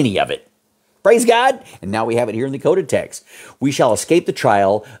through any of it. Praise God. And now we have it here in the coded text. We shall escape the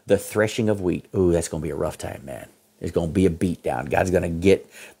trial, the threshing of wheat. Ooh, that's going to be a rough time, man. It's going to be a beatdown. God's going to get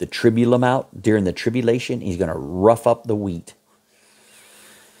the tribulum out during the tribulation. He's going to rough up the wheat.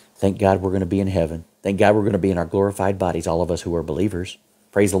 Thank God we're going to be in heaven. Thank God we're going to be in our glorified bodies, all of us who are believers.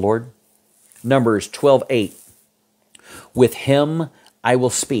 Praise the Lord. Numbers 12:8. With him I will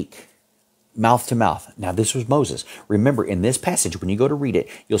speak, mouth to mouth. Now this was Moses. Remember, in this passage, when you go to read it,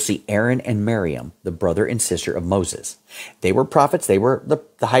 you'll see Aaron and Miriam, the brother and sister of Moses. They were prophets. They were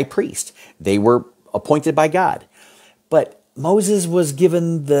the high priest. They were appointed by God. But Moses was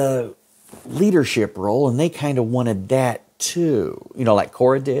given the leadership role, and they kind of wanted that too. You know, like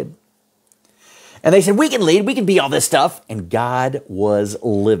Korah did. And they said, we can lead, we can be all this stuff. And God was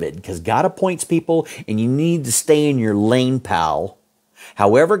livid because God appoints people and you need to stay in your lane, pal.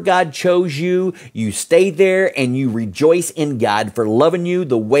 However God chose you, you stay there and you rejoice in God for loving you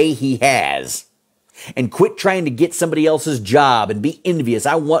the way he has. And quit trying to get somebody else's job and be envious.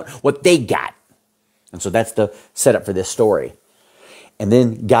 I want what they got. And so that's the setup for this story. And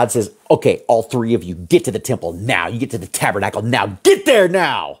then God says, okay, all three of you get to the temple now. You get to the tabernacle now. Get there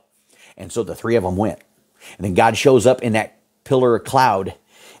now. And so the three of them went. And then God shows up in that pillar of cloud.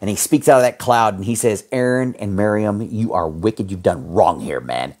 And he speaks out of that cloud. And he says, Aaron and Miriam, you are wicked. You've done wrong here,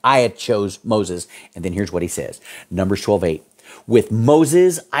 man. I had chose Moses. And then here's what he says. Numbers 12:8. With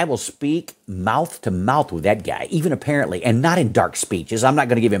Moses, I will speak mouth to mouth with that guy, even apparently, and not in dark speeches. I'm not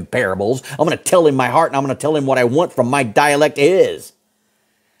going to give him parables. I'm going to tell him my heart, and I'm going to tell him what I want from my dialect is.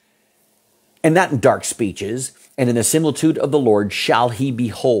 And not in dark speeches. And in the similitude of the Lord shall he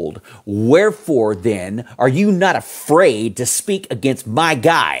behold. Wherefore then are you not afraid to speak against my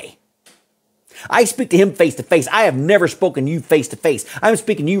guy? I speak to him face to face. I have never spoken to you face to face. I'm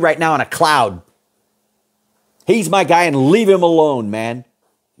speaking to you right now on a cloud. He's my guy and leave him alone, man.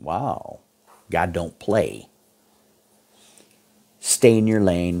 Wow. God don't play. Stay in your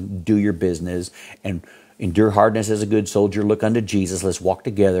lane, do your business, and endure hardness as a good soldier. Look unto Jesus. Let's walk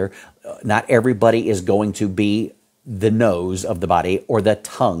together. Not everybody is going to be the nose of the body or the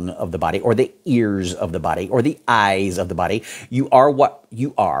tongue of the body or the ears of the body or the eyes of the body. You are what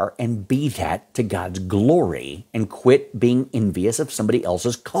you are, and be that to God's glory, and quit being envious of somebody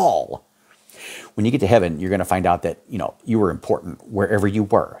else's call. When you get to heaven, you're going to find out that, you were important wherever you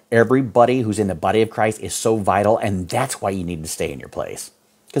were. Everybody who's in the body of Christ is so vital, and that's why you need to stay in your place.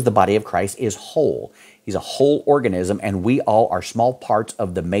 Because the body of Christ is whole. He's a whole organism, and we all are small parts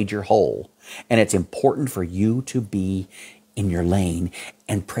of the major whole. And it's important for you to be in your lane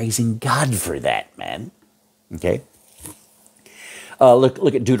and praising God for that, man. Okay?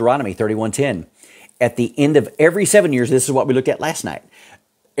 Look at Deuteronomy 31:10. At the end of every 7 years, this is what we looked at last night.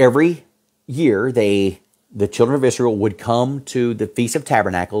 Every year, the children of Israel would come to the Feast of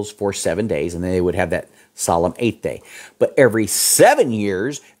Tabernacles for 7 days, and then they would have that solemn 8th day. But every 7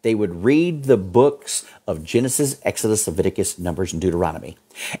 years, they would read the books of Genesis, Exodus, Leviticus, Numbers, and Deuteronomy.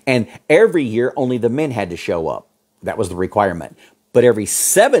 And every year, only the men had to show up. That was the requirement. But every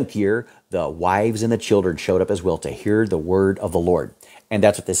 7th year, the wives and the children showed up as well to hear the word of the Lord. And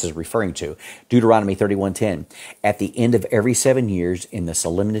that's what this is referring to. Deuteronomy 31:10. At the end of every 7 years, in the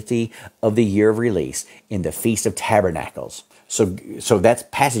solemnity of the year of release, in the Feast of Tabernacles. So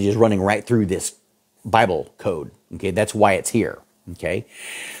that passage is running right through this Bible code. Okay, that's why it's here. Okay,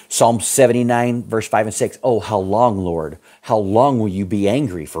 Psalm 79, verse 5 and 6. Oh, how long, Lord? How long will you be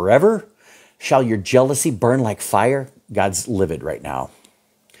angry? Forever? Shall your jealousy burn like fire? God's livid right now.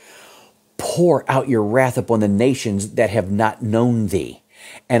 Pour out your wrath upon the nations that have not known thee.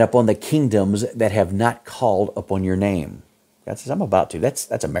 and upon the kingdoms that have not called upon your name. God says, I'm about to.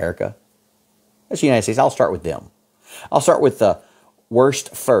 That's America. That's the United States. I'll start with them. I'll start with the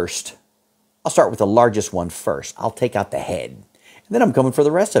worst first. I'll start with the largest one first. I'll take out the head. And then I'm coming for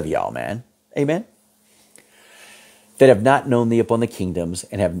the rest of y'all, man. Amen? That have not known thee upon the kingdoms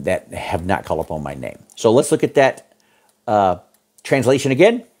and that have not called upon my name. So let's look at that translation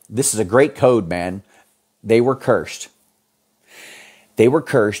again. This is a great code, man. They were cursed. They were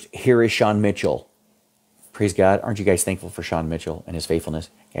cursed. Here is Sean Mitchell. Praise God. Aren't you guys thankful for Sean Mitchell and his faithfulness?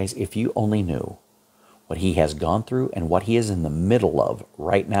 Guys, if you only knew what he has gone through and what he is in the middle of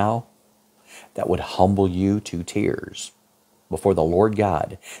right now, that would humble you to tears before the Lord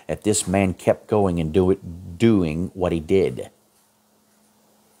God, that this man kept going and doing what he did.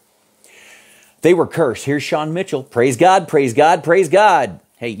 They were cursed. Here's Sean Mitchell. Praise God, praise God, praise God.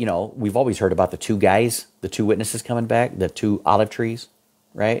 Hey, you know, we've always heard about the two guys, the two witnesses coming back, the two olive trees,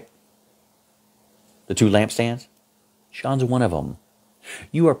 right? The two lampstands. Sean's one of them.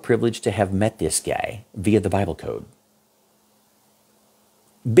 You are privileged to have met this guy via the Bible code.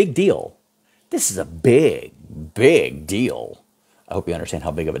 Big deal. This is a big, big deal. I hope you understand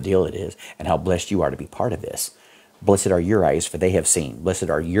how big of a deal it is and how blessed you are to be part of this. Blessed are your eyes, for they have seen. Blessed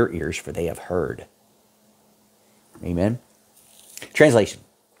are your ears, for they have heard. Amen. Translation.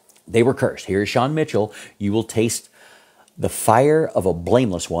 They were cursed. Here is Sean Mitchell. You will taste the fire of a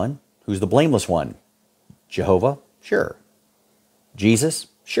blameless one. Who's the blameless one? Jehovah? Sure. Jesus?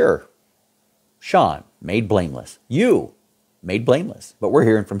 Sure. Sean, made blameless. You, made blameless. But we're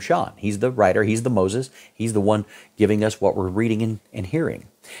hearing from Sean. He's the writer. He's the Moses. He's the one giving us what we're reading and hearing,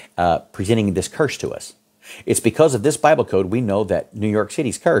 presenting this curse to us. It's because of this Bible code we know that New York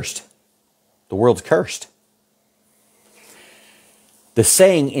City's cursed. The world's cursed. The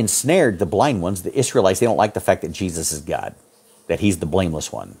saying ensnared the blind ones. The Israelites, they don't like the fact that Jesus is God, that he's the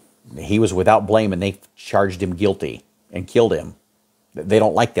blameless one. He was without blame, and they charged him guilty and killed him. They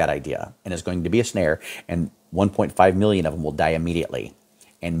don't like that idea, and it's going to be a snare, and 1.5 million of them will die immediately,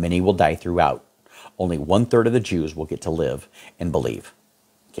 and many will die throughout. Only 1/3 of the Jews will get to live and believe.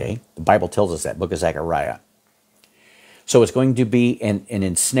 Okay? The Bible tells us that, book of Zechariah. So it's going to be an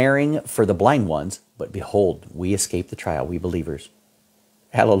ensnaring for the blind ones, but behold, we escape the trial, we believers.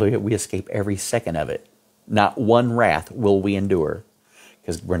 Hallelujah, we escape every second of it. Not one wrath will we endure,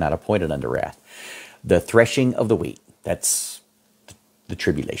 because we're not appointed unto wrath. The threshing of the wheat, that's the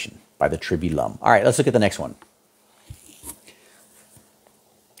tribulation, by the tribulum. All right, let's look at the next one.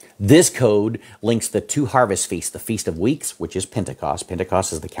 This code links the two harvest feasts, the Feast of Weeks, which is Pentecost.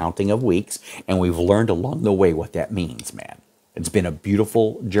 Pentecost is the counting of weeks, and we've learned along the way what that means, man. It's been a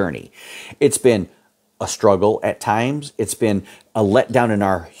beautiful journey. It's been a struggle at times. It's been a letdown in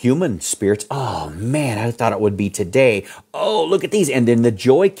our human spirits. Oh, man, I thought it would be today. Oh, look at these. And then the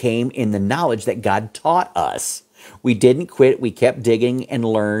joy came in the knowledge that God taught us. We didn't quit. We kept digging and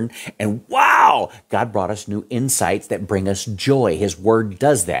learned. And wow, God brought us new insights that bring us joy. His word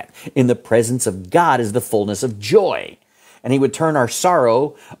does that. In the presence of God is the fullness of joy. And he would turn our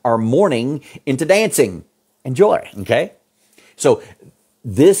sorrow, our mourning, into dancing and joy. Okay? So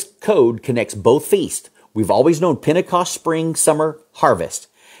this code connects both feasts. We've always known Pentecost, spring, summer, harvest.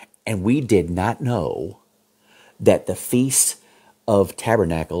 And we did not know that the Feast of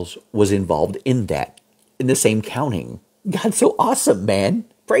Tabernacles was involved in that, in the same counting. God's so awesome, man.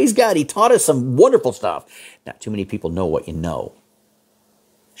 Praise God. He taught us some wonderful stuff. Not too many people know what you know.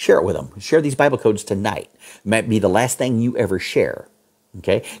 Share it with them. Share these Bible codes tonight. It might be the last thing you ever share.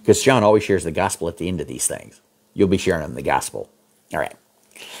 Okay? Because John always shares the gospel at the end of these things. You'll be sharing them the gospel. All right.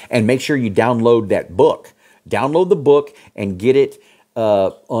 And make sure you download that book. Download the book and get it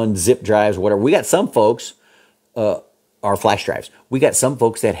on zip drives or whatever. We got some folks, our flash drives. We got some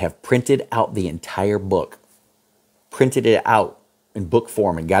folks that have printed out the entire book. Printed it out in book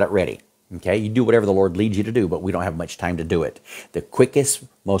form and got it ready. Okay? You do whatever the Lord leads you to do, but we don't have much time to do it. The quickest,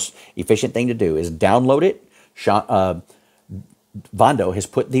 most efficient thing to do is download it. Vondo has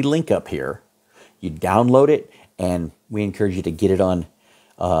put the link up here. You download it, and we encourage you to get it on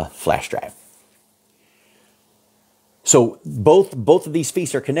flash drive. So both of these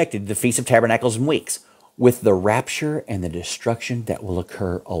feasts are connected, the Feast of Tabernacles and Weeks, with the rapture and the destruction that will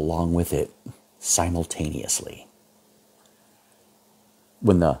occur along with it simultaneously.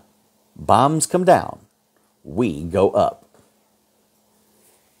 When the bombs come down, we go up.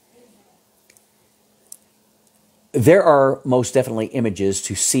 There are most definitely images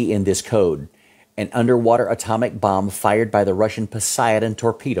to see in this code. An underwater atomic bomb fired by the Russian Poseidon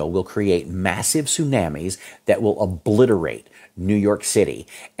torpedo will create massive tsunamis that will obliterate, New York City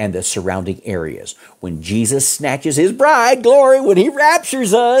and the surrounding areas. When Jesus snatches his bride, glory, when he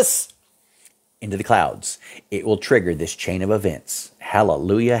raptures us into the clouds, it will trigger this chain of events.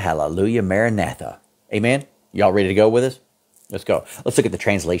 Hallelujah, hallelujah, Maranatha. Amen? Y'all ready to go with us? Let's go. Let's look at the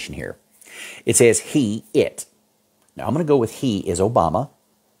translation here. It says he, it. Now I'm going to go with he is Obama,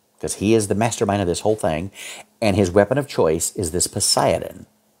 because he is the mastermind of this whole thing, and his weapon of choice is this Poseidon.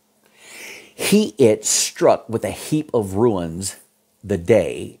 He, it, struck with a heap of ruins the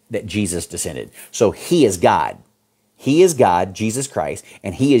day that Jesus descended. So he is God. He is God, Jesus Christ,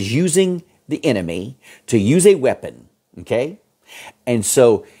 and he is using the enemy to use a weapon, okay? And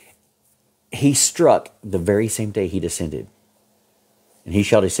so he struck the very same day he descended. And he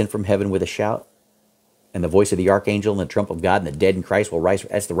shall descend from heaven with a shout, and the voice of the archangel and the trump of God, and the dead in Christ will rise.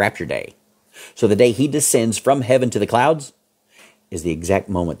 That's the rapture day. So the day he descends from heaven to the clouds is the exact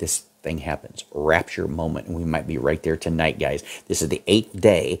moment this thing happens. Rapture moment. And we might be right there tonight, guys. This is the 8th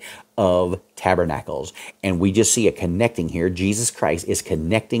day of Tabernacles. And we just see a connecting here. Jesus Christ is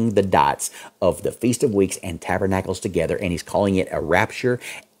connecting the dots of the Feast of Weeks and Tabernacles together. And he's calling it a rapture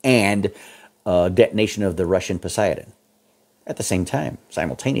and detonation of the Russian Poseidon at the same time,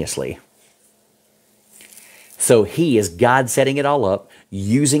 simultaneously. So he is God setting it all up,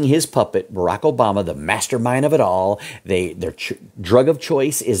 using his puppet, Barack Obama, the mastermind of it all. Their drug of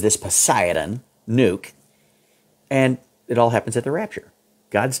choice is this Poseidon nuke, and it all happens at the rapture.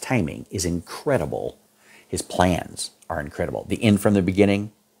 God's timing is incredible. His plans are incredible. The end from the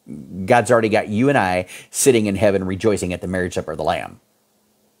beginning, God's already got you and I sitting in heaven rejoicing at the marriage supper of the Lamb.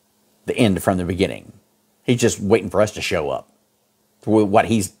 The end from the beginning. He's just waiting for us to show up for what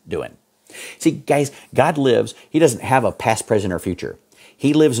he's doing. See, guys, God lives. He doesn't have a past, present, or future.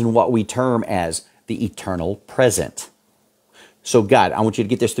 He lives in what we term as the eternal present. So God, I want you to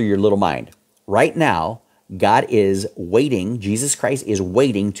get this through your little mind. Right now, God is waiting. Jesus Christ is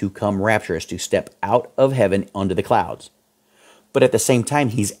waiting to come rapture us, to step out of heaven onto the clouds. But at the same time,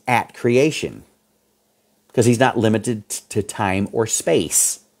 he's at creation because he's not limited to time or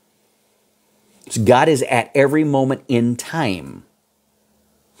space. So God is at every moment in time.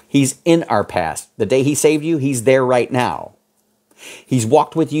 He's in our past. The day he saved you, he's there right now. He's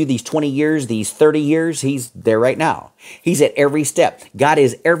walked with you these 20 years, these 30 years, he's there right now. He's at every step. God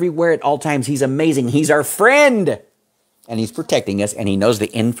is everywhere at all times. He's amazing. He's our friend. And he's protecting us, and he knows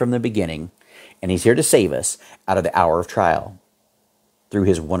the end from the beginning. And he's here to save us out of the hour of trial through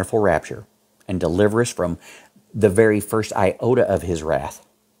his wonderful rapture and deliver us from the very first iota of his wrath.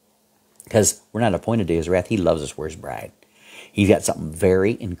 Because we're not appointed to his wrath. He loves us. We're his bride. He's got something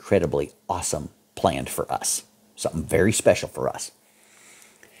very incredibly awesome planned for us. Something very special for us.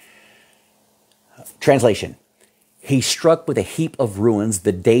 Translation. He struck with a heap of ruins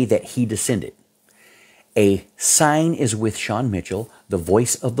the day that he descended. A sign is with Sean Mitchell, the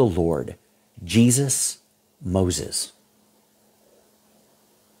voice of the Lord. Jesus, Moses.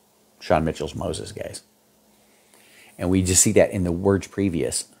 Sean Mitchell's Moses, guys. And we just see that in the words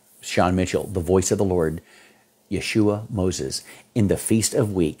previous. Sean Mitchell, the voice of the Lord. Yeshua, Moses, in the Feast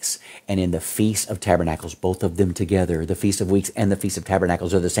of Weeks and in the Feast of Tabernacles, both of them together. The Feast of Weeks and the Feast of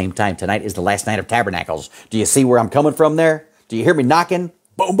Tabernacles are the same time. Tonight is the last night of Tabernacles. Do you see where I'm coming from there? Do you hear me knocking?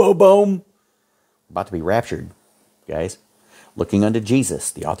 Boom, boom, boom. About to be raptured, guys. Looking unto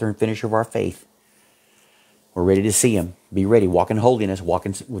Jesus, the author and finisher of our faith. We're ready to see him. Be ready. Walk in holiness. Walk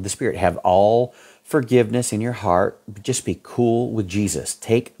in with the Spirit. Have all forgiveness in your heart. Just be cool with Jesus.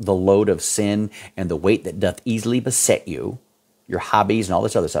 Take the load of sin and the weight that doth easily beset you, your hobbies and all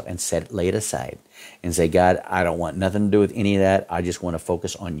this other stuff, and lay it aside. And say, God, I don't want nothing to do with any of that. I just want to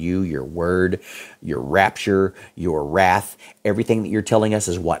focus on you, your word, your rapture, your wrath. Everything that you're telling us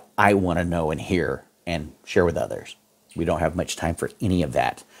is what I want to know and hear and share with others. We don't have much time for any of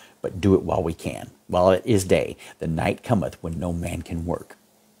that, but do it while we can. While it is day, the night cometh when no man can work.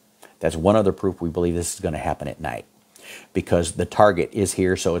 That's one other proof we believe this is going to happen at night. Because the target is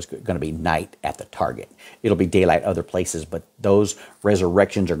here, so it's going to be night at the target. It'll be daylight other places, but those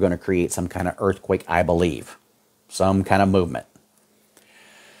resurrections are going to create some kind of earthquake, I believe. Some kind of movement.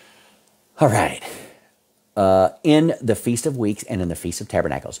 All right. In the Feast of Weeks and in the Feast of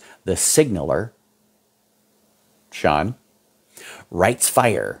Tabernacles, the signaler, Sean, writes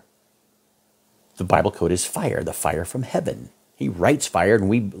fire. The Bible code is fire, the fire from heaven. He writes fire, and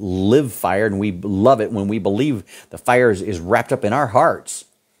we live fire, and we love it when we believe the fire is wrapped up in our hearts,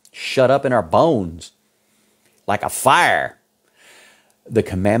 shut up in our bones, like a fire. The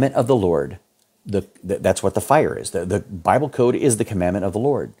commandment of the Lord, that's what the fire is. The Bible code is the commandment of the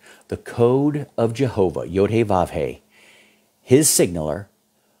Lord. The code of Jehovah, Yod-He Vav-He, his signaler,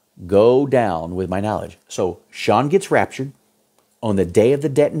 go down with my knowledge. So Sean gets raptured. on the day of the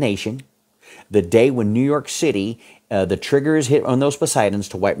detonation, the day when New York City, the trigger is hit on those Poseidons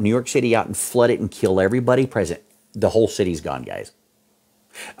to wipe New York City out and flood it and kill everybody present. The whole city's gone, guys.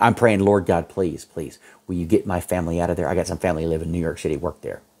 I'm praying, Lord God, please, please, will you get my family out of there? I got some family live in New York City, work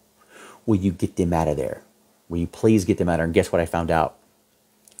there. Will you get them out of there? Will you please get them out of there? And guess what I found out?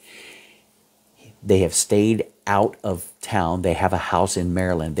 They have stayed out of town. They have a house in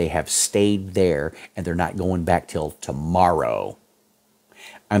Maryland. They have stayed there, and they're not going back till tomorrow.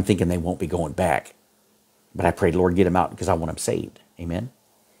 I'm thinking they won't be going back. But I prayed, Lord, get them out because I want them saved. Amen?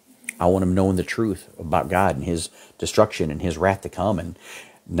 I want them knowing the truth about God and his destruction and his wrath to come, and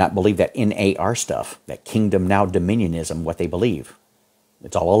not believe that NAR stuff, that kingdom now dominionism, what they believe.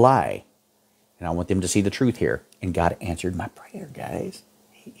 It's all a lie. And I want them to see the truth here. And God answered my prayer, guys.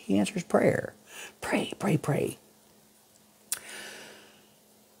 He answers prayer. Pray, pray, pray.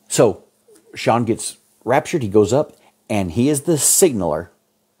 So Sean gets raptured. He goes up, and he is the signaler.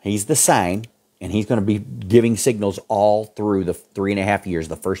 He's the sign, and he's going to be giving signals all through the 3.5 years,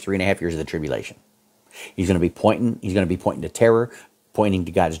 the first 3.5 years of the tribulation. He's going to be pointing. He's going to be pointing to terror, pointing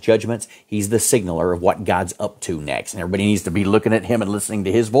to God's judgments. He's the signaler of what God's up to next. And everybody needs to be looking at him and listening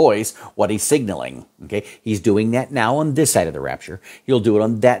to his voice, what he's signaling. Okay, he's doing that now on this side of the rapture. He'll do it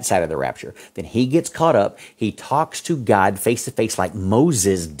on that side of the rapture. Then he gets caught up. He talks to God face to face like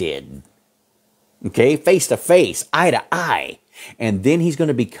Moses did. Okay, face to face, eye to eye. And then he's going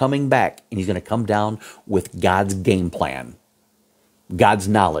to be coming back, and he's going to come down with God's game plan, God's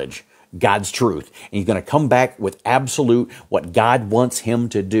knowledge, God's truth. And he's going to come back with absolute what God wants him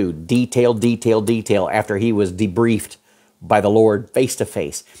to do. Detail, detail, detail after he was debriefed by the Lord face to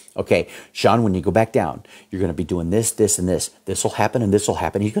face. Okay, Sean, when you go back down, you're going to be doing this, this, and this. This will happen and this will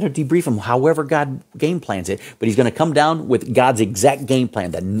happen. He's going to debrief him however God game plans it. But he's going to come down with God's exact game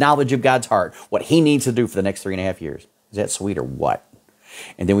plan, the knowledge of God's heart, what he needs to do for the next 3.5 years. Is that sweet or what?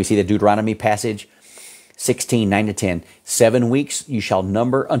 And then we see the Deuteronomy passage, 16, 9 to 10. 7 weeks you shall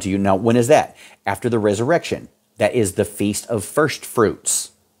number unto you. Now, when is that? After the resurrection. That is the Feast of First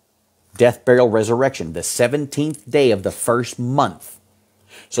Fruits. Death, burial, resurrection. The 17th day of the first month.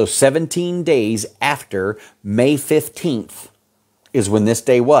 So 17 days after May 15th is when this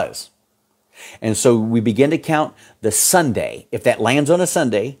day was. And so we begin to count the Sunday. If that lands on a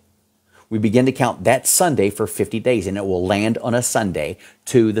Sunday, we begin to count that Sunday for 50 days, and it will land on a Sunday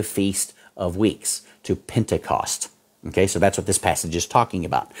to the Feast of Weeks, to Pentecost. Okay, so that's what this passage is talking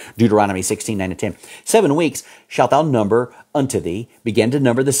about. Deuteronomy 16, 9 to 10. 7 weeks shalt thou number unto thee. Begin to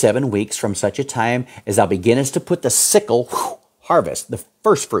number the 7 weeks from such a time as thou beginnest to put the sickle, harvest, the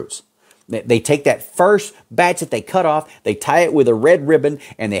first fruits. They take that first batch that they cut off, they tie it with a red ribbon,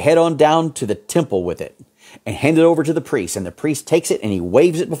 and they head on down to the temple with it and hand it over to the priest. And the priest takes it and he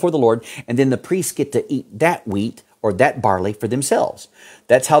waves it before the Lord. And then the priests get to eat that wheat or that barley for themselves.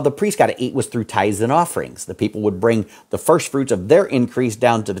 That's how the priest got to eat, was through tithes and offerings. The people would bring the first fruits of their increase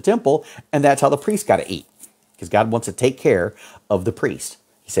down to the temple, and that's how the priest got to eat, because God wants to take care of the priest.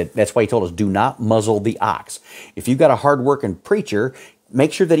 He said, that's why he told us, do not muzzle the ox. If you've got a hard-working preacher,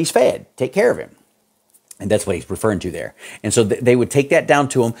 make sure that he's fed. Take care of him. And that's what he's referring to there. And so they would take that down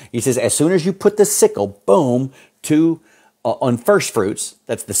to him. He says, as soon as you put the sickle, boom, to on first fruits,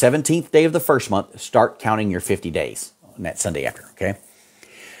 that's the 17th day of the first month, start counting your 50 days on that Sunday after, okay?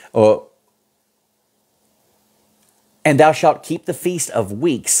 And thou shalt keep the feast of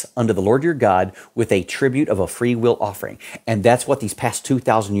weeks unto the Lord your God with a tribute of a free will offering. And that's what these past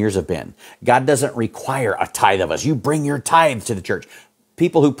 2,000 years have been. God doesn't require a tithe of us. You bring your tithe to the church.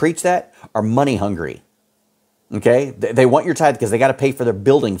 People who preach that are money hungry, okay? They want your tithe because they got to pay for their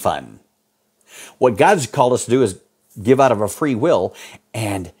building fund. What God's called us to do is give out of a free will,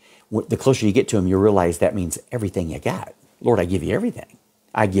 and the closer you get to him, you realize that means everything you got. Lord, I give you everything.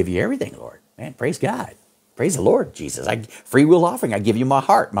 I give you everything, Lord. Man, praise God. Praise the Lord, Jesus. Free will offering. I give you my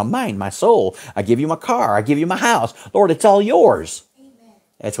heart, my mind, my soul. I give you my car. I give you my house. Lord, it's all yours.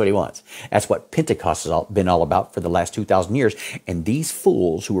 That's what he wants. That's what Pentecost has been all about for the last 2,000 years. And these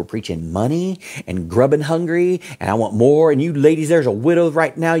fools who are preaching money and grubbing hungry, and I want more, and you ladies, there's a widow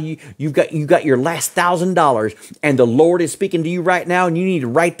right now, you've got your last $1,000, and the Lord is speaking to you right now, and you need to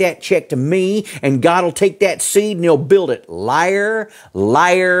write that check to me, and God will take that seed and he'll build it. Liar,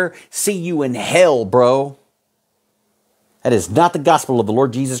 liar, see you in hell, bro. That is not the gospel of the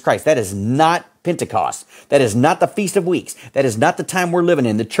Lord Jesus Christ. That is not Pentecost. That is not the Feast of Weeks. That is not the time we're living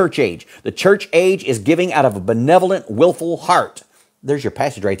in, the church age. The church age is giving out of a benevolent, willful heart. There's your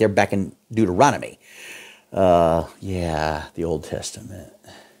passage right there back in Deuteronomy. Yeah, the Old Testament.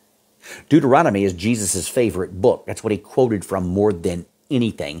 Deuteronomy is Jesus' favorite book. That's what he quoted from more than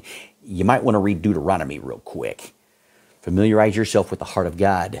anything. You might want to read Deuteronomy real quick. Familiarize yourself with the heart of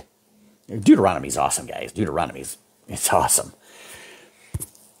God. Deuteronomy is awesome, guys. It's awesome.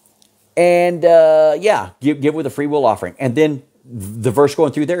 And yeah, give with a free will offering. And then the verse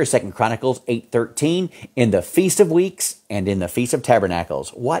going through there is 2 Chronicles 8:13, in the Feast of Weeks and in the Feast of Tabernacles.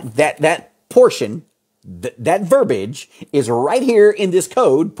 What that portion, that verbiage is right here in this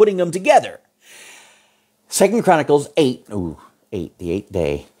code, putting them together. 2 Chronicles 8, the 8th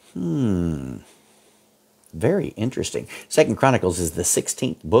day. Very interesting. 2 Chronicles is the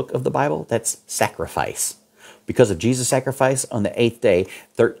 16th book of the Bible. That's sacrifice. Because of Jesus' sacrifice on the 8th day,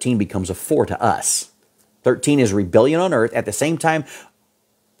 13 becomes a 4 to us. 13 is rebellion on earth. At the same time,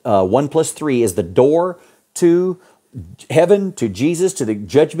 1 plus 3 is the door to heaven, to Jesus, to the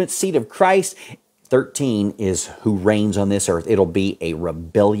judgment seat of Christ. 13 is who reigns on this earth. It'll be a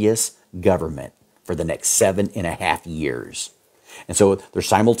rebellious government for the next 7.5 years. And so they're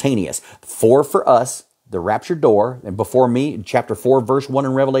simultaneous. 4 for us, the rapture door, and before me, chapter 4, verse 1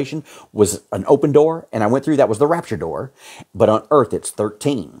 in Revelation was an open door, and I went through, that was the rapture door. But on earth, it's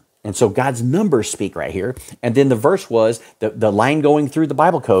 13. And so God's numbers speak right here. And then the verse was, the line going through the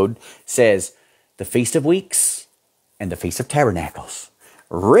Bible code says, the Feast of Weeks and the Feast of Tabernacles.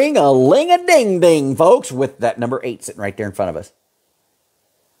 Ring-a-ling-a-ding-ding, folks, with that number 8 sitting right there in front of us.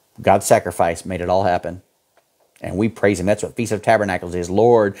 God's sacrifice made it all happen. And we praise him. That's what Feast of Tabernacles is.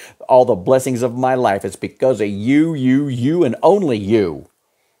 Lord, all the blessings of my life, it's because of you, and only you.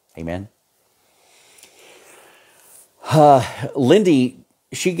 Amen. Lindy,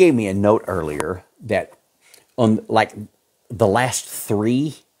 she gave me a note earlier that on like the last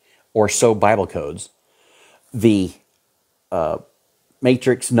 3 or so Bible codes, the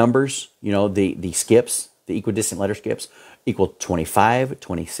matrix numbers, the skips, the equidistant letter skips, equal 25,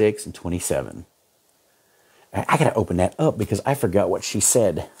 26, and 27. I got to open that up because I forgot what she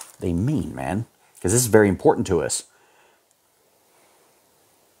said they mean, man. Because this is very important to us.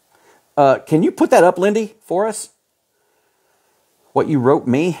 Can you put that up, Lindy, for us? What you wrote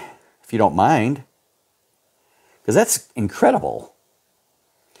me, if you don't mind. Because that's incredible.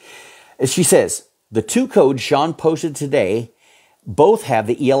 As she says, the 2 codes Sean posted today both have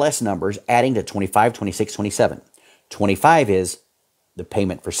the ELS numbers adding to 25, 26, 27. 25 is the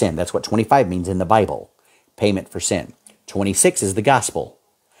payment for sin. That's what 25 means in the Bible. Payment for sin. 26 is the gospel.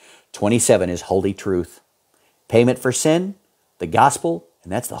 27 is holy truth. Payment for sin, the gospel,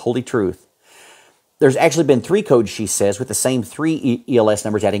 and that's the holy truth. There's actually been 3 codes, she says, with the same 3 ELS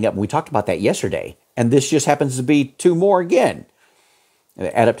numbers adding up. And we talked about that yesterday. And this just happens to be 2 more again. And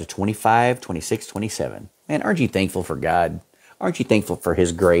they add up to 25, 26, 27. Man, aren't you thankful for God? Aren't you thankful for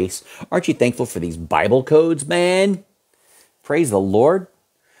his grace? Aren't you thankful for these Bible codes, man? Praise the Lord.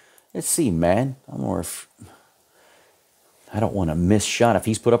 Let's see, man. I don't want to miss Sean. If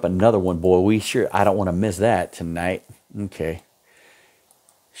he's put up another one, boy, I don't want to miss that tonight. Okay.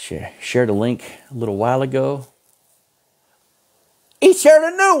 Shared a link a little while ago. He shared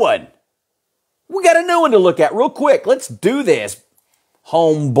a new one. We got a new one to look at real quick. Let's do this,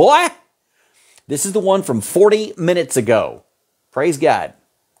 homeboy. This is the one from 40 minutes ago. Praise God.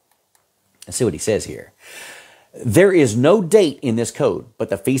 Let's see what he says here. There is no date in this code, but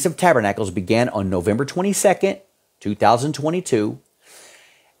the Feast of Tabernacles began on November 22nd, 2022,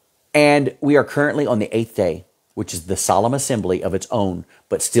 and we are currently on the 8th day, which is the solemn assembly of its own,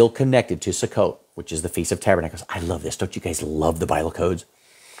 but still connected to Sukkot, which is the Feast of Tabernacles. I love this. Don't you guys love the Bible codes?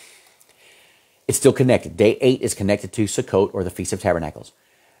 It's still connected. Day 8 is connected to Sukkot, or the Feast of Tabernacles.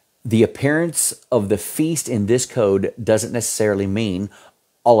 The appearance of the feast in this code doesn't necessarily mean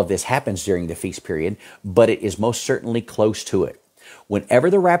all of this happens during the feast period, but it is most certainly close to it. Whenever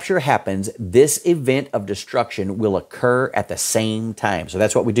the rapture happens, this event of destruction will occur at the same time. So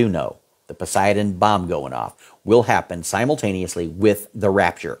that's what we do know. The Poseidon bomb going off will happen simultaneously with the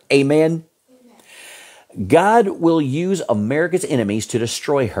rapture. Amen? God will use America's enemies to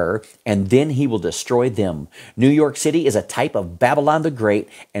destroy her, and then he will destroy them. New York City is a type of Babylon the Great,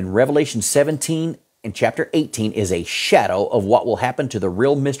 and Revelation 17 and chapter 18 is a shadow of what will happen to the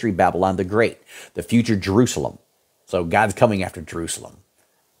real mystery Babylon the Great, the future Jerusalem. So God's coming after Jerusalem.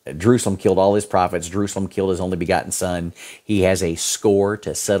 Jerusalem killed all his prophets. Jerusalem killed his only begotten son. He has a score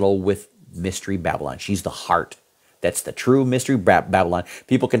to settle with mystery Babylon. She's the heart. That's the true mystery Babylon.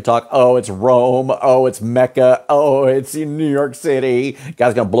 People can talk, oh, it's Rome, oh, it's Mecca, oh, it's in New York City.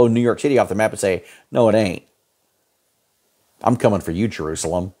 God's going to blow New York City off the map and say, no, it ain't. I'm coming for you,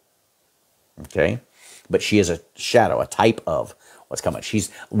 Jerusalem. Okay? But she is a shadow, a type of what's coming.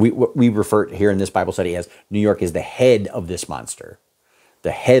 We refer here in this Bible study as New York is the head of this monster,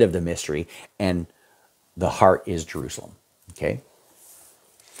 the head of the mystery, and the heart is Jerusalem. Okay?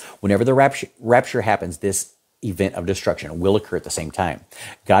 Whenever the rapture happens, this event of destruction will occur at the same time.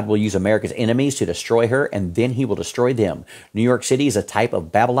 God will use America's enemies to destroy her, and then he will destroy them. New York City is a type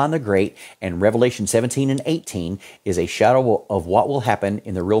of Babylon the Great, and Revelation 17 and 18 is a shadow of what will happen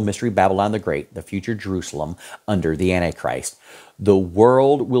in the real mystery Babylon the Great, the future Jerusalem under the Antichrist. The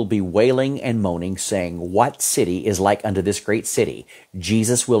world will be wailing and moaning, saying, "What city is like unto this great city?"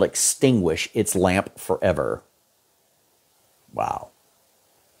 Jesus will extinguish its lamp forever. Wow.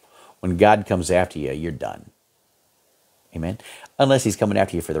 When God comes after you, you're done. Amen. Unless he's coming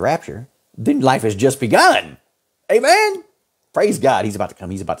after you for the rapture, then life has just begun. Amen. Praise God. He's about to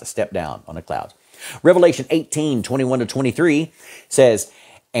come. He's about to step down on the clouds. Revelation 18, 21 to 23 says,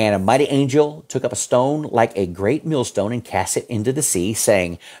 "And a mighty angel took up a stone like a great millstone and cast it into the sea,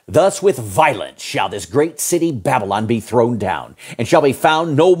 saying, Thus with violence shall this great city Babylon be thrown down, and shall be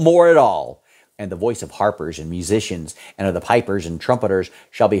found no more at all. And the voice of harpers and musicians and of the pipers and trumpeters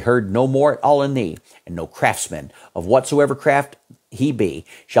shall be heard no more at all in thee, and no craftsman of whatsoever craft he be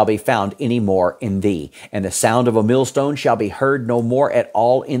shall be found any more in thee. And the sound of a millstone shall be heard no more at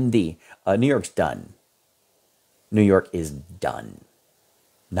all in thee." New York's done. New York is done.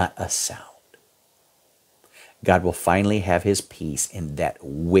 Not a sound. God will finally have his peace in that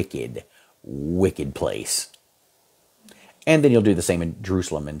wicked, wicked place. And then he'll do the same in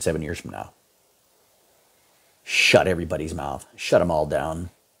Jerusalem in 7 years from now. Shut everybody's mouth. Shut them all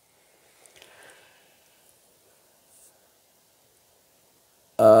down.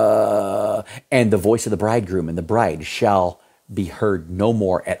 And the voice of the bridegroom and the bride shall be heard no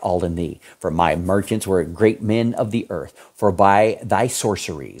more at all in thee. For my merchants were great men of the earth. For by thy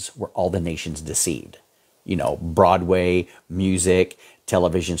sorceries were all the nations deceived. You know, Broadway, music,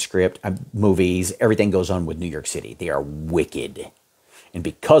 television script, movies, everything goes on with New York City. They are wicked. And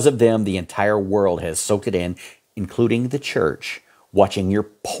because of them, the entire world has soaked it in, including the church, watching your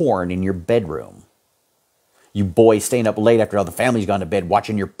porn in your bedroom. You boys staying up late after all the family's gone to bed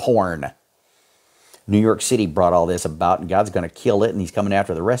watching your porn. New York City brought all this about, and God's going to kill it, and he's coming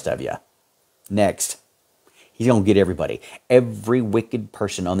after the rest of you. Next, he's going to get everybody. Every wicked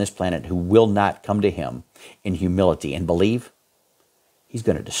person on this planet who will not come to him in humility and believe, he's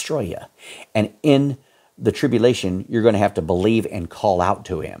going to destroy you. And in the tribulation, you're going to have to believe and call out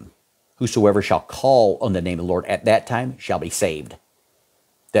to him. Whosoever shall call on the name of the Lord at that time shall be saved.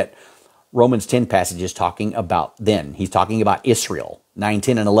 That Romans 10 passage is talking about then. He's talking about Israel. 9,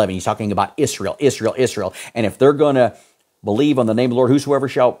 10, and 11. He's talking about Israel, Israel, Israel. And if they're going to believe on the name of the Lord, whosoever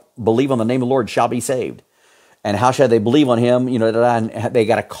shall believe on the name of the Lord shall be saved. And how shall they believe on him? You know, they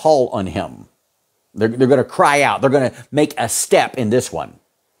got to call on him. They're going to cry out. They're going to make a step in this one.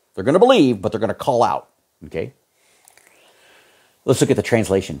 They're going to believe, but they're going to call out. Okay? Let's look at the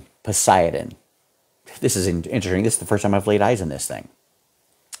translation. Poseidon. This is interesting. This is the first time I've laid eyes on this thing.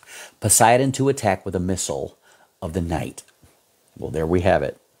 Poseidon to attack with a missile of the night. Well, there we have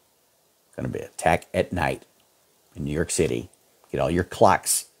it. It's going to be an attack at night in New York City. Get all your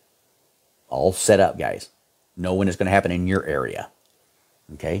clocks all set up, guys. Know when it's going to happen in your area.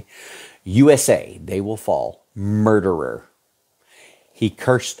 Okay? USA, they will fall. Murderer. He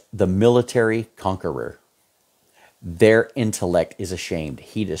cursed the military conqueror. Their intellect is ashamed.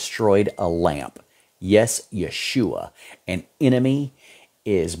 He destroyed a lamp. Yes, Yeshua. An enemy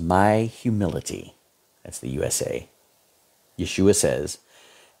is my humility. That's the USA. Yeshua says,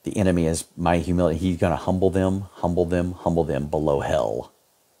 the enemy is my humility. He's going to humble them, humble them, humble them below hell.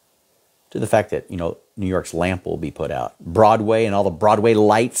 To the fact that, you know, New York's lamp will be put out. Broadway and all the Broadway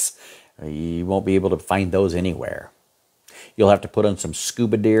lights, you won't be able to find those anywhere. You'll have to put on some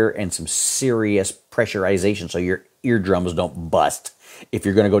scuba gear and some serious pressurization so your eardrums don't bust if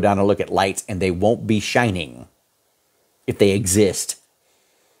you're going to go down and look at lights, and they won't be shining if they exist.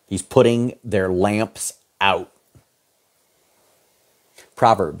 He's putting their lamps out.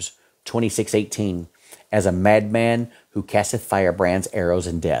 Proverbs 26:18. As a madman who casteth firebrands, arrows,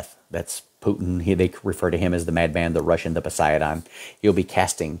 and death. That's Putin. They refer to him as the madman, the Russian, the Poseidon. He'll be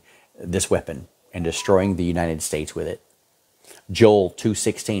casting this weapon and destroying the United States with it. Joel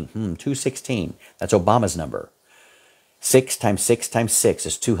 2:16. 2:16. That's Obama's number. 6 times 6 times 6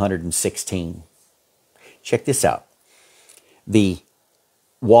 is 216. Check this out. The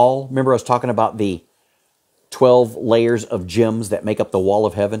wall, remember I was talking about the 12 layers of gems that make up the wall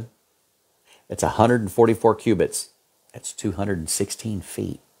of heaven? It's 144 cubits. That's 216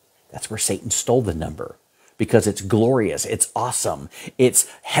 feet. That's where Satan stole the number, because it's glorious, it's awesome, it's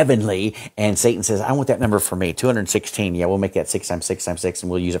heavenly, and Satan says, I want that number for me, 216. Yeah, we'll make that 6 times 6 times 6, and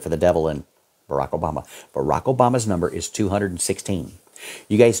we'll use it for the devil and Barack Obama. Barack Obama's number is 216.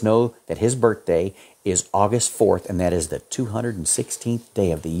 You guys know that his birthday is August 4th, and that is the 216th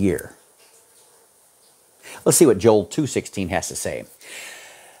day of the year. Let's see what Joel 2:16 has to say.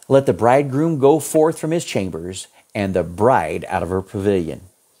 Let the bridegroom go forth from his chambers, and the bride out of her pavilion.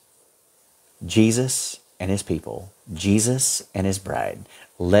 Jesus and his people, Jesus and his bride.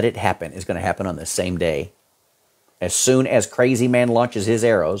 Let it happen. It's going to happen on the same day. As soon as crazy man launches his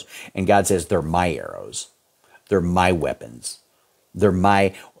arrows, and God says, they're my arrows. They're my weapons. They're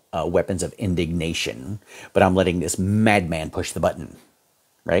my weapons of indignation. But I'm letting this madman push the button.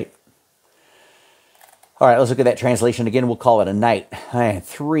 Right? All right, let's look at that translation again. We'll call it a night.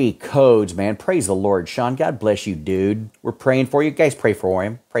 3 codes, man. Praise the Lord, Sean. God bless you, dude. We're praying for you. Guys, pray for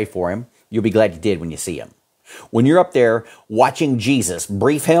him. Pray for him. You'll be glad you did when you see him. When you're up there watching Jesus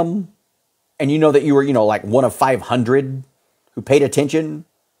brief him, and you know that you were, like one of 500 who paid attention,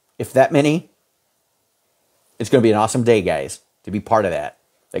 if that many, it's going to be an awesome day, guys, to be part of that.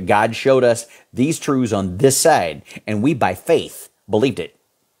 That God showed us these truths on this side, and we, by faith, believed it.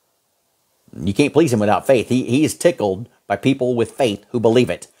 You can't please him without faith. He is tickled by people with faith who believe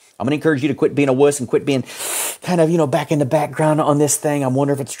it. I'm going to encourage you to quit being a wuss and quit being kind of, back in the background on this thing. I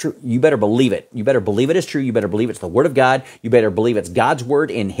wonder if it's true. You better believe it. You better believe it is true. You better believe it's the word of God. You better believe it's God's word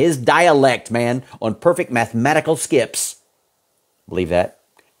in his dialect, man, on perfect mathematical skips. Believe that,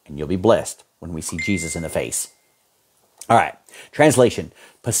 and you'll be blessed when we see Jesus in the face. All right. Translation.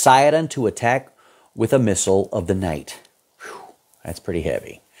 Poseidon to attack with a missile of the night. Whew, that's pretty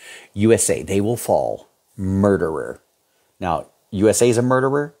heavy. USA, they will fall. Murderer. Now, USA is a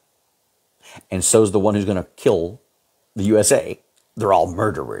murderer, and so's the one who's going to kill the USA. They're all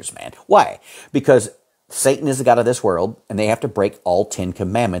murderers, man. Why? Because Satan is the god of this world, and they have to break all 10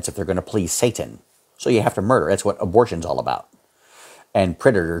 commandments if they're going to please Satan. So you have to murder. That's what abortion's all about. And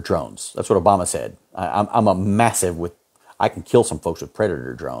predator drones. That's what Obama said. I'm a massive with... I can kill some folks with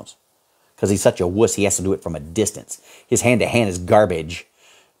predator drones. Because he's such a wuss, he has to do it from a distance. His hand-to-hand is garbage.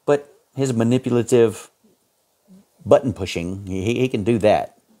 But his manipulative button pushing, he can do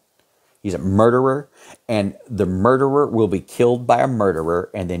that. He's a murderer, and the murderer will be killed by a murderer,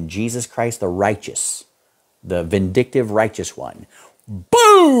 and then Jesus Christ, the righteous, the vindictive righteous one,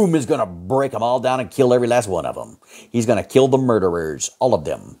 boom, is going to break them all down and kill every last one of them. He's going to kill the murderers, all of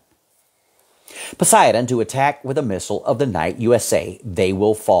them. Poseidon to attack with a missile of the night, USA, they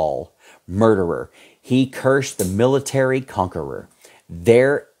will fall. Murderer, he cursed the military conqueror.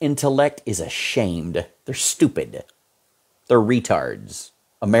 Their intellect is ashamed. They're stupid. They're retards.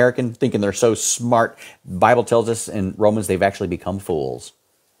 American thinking they're so smart. The Bible tells us in Romans they've actually become fools.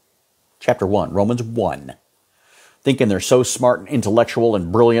 Chapter 1, Romans 1. Thinking they're so smart and intellectual and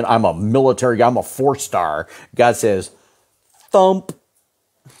brilliant. I'm a military guy. I'm a 4-star. God says, thump.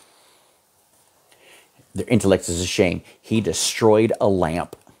 Their intellect is ashamed. He destroyed a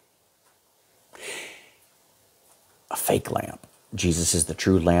lamp. A fake lamp. Jesus is the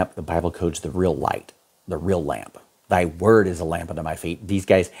true lamp. The Bible codes the real light, the real lamp. Thy word is a lamp unto my feet. These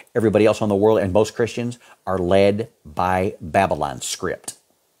guys, everybody else on the world, and most Christians are led by Babylon's script.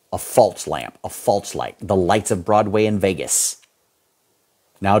 A false lamp, a false light. The lights of Broadway and Vegas.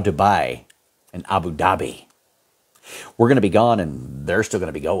 Now Dubai and Abu Dhabi. We're going to be gone, and they're still going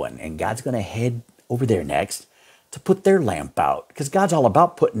to be going. And God's going to head over there next to put their lamp out. Because God's all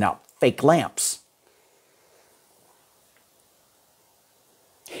about putting out fake lamps.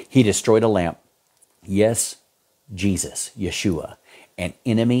 He destroyed a lamp. Yes, Jesus, Yeshua. An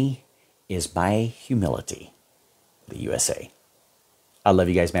enemy is my humility. The USA. I love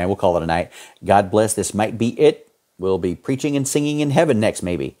you guys, man. We'll call it a night. God bless. This might be it. We'll be preaching and singing in heaven next,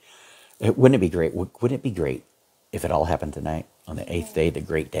 maybe. Wouldn't it be great? Wouldn't it be great if it all happened tonight on the 8th day, the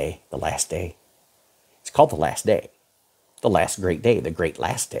great day, the last day? It's called the last day. The last great day, the great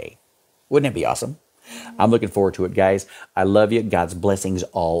last day. Wouldn't it be awesome? I'm looking forward to it, guys. I love you. God's blessings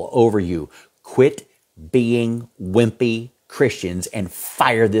all over you. Quit being wimpy Christians and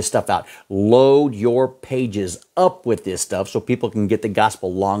fire this stuff out. Load your pages up with this stuff so people can get the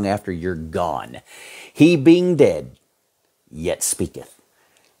gospel long after you're gone. He being dead, yet speaketh.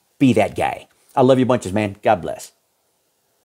 Be that guy. I love you bunches, man. God bless.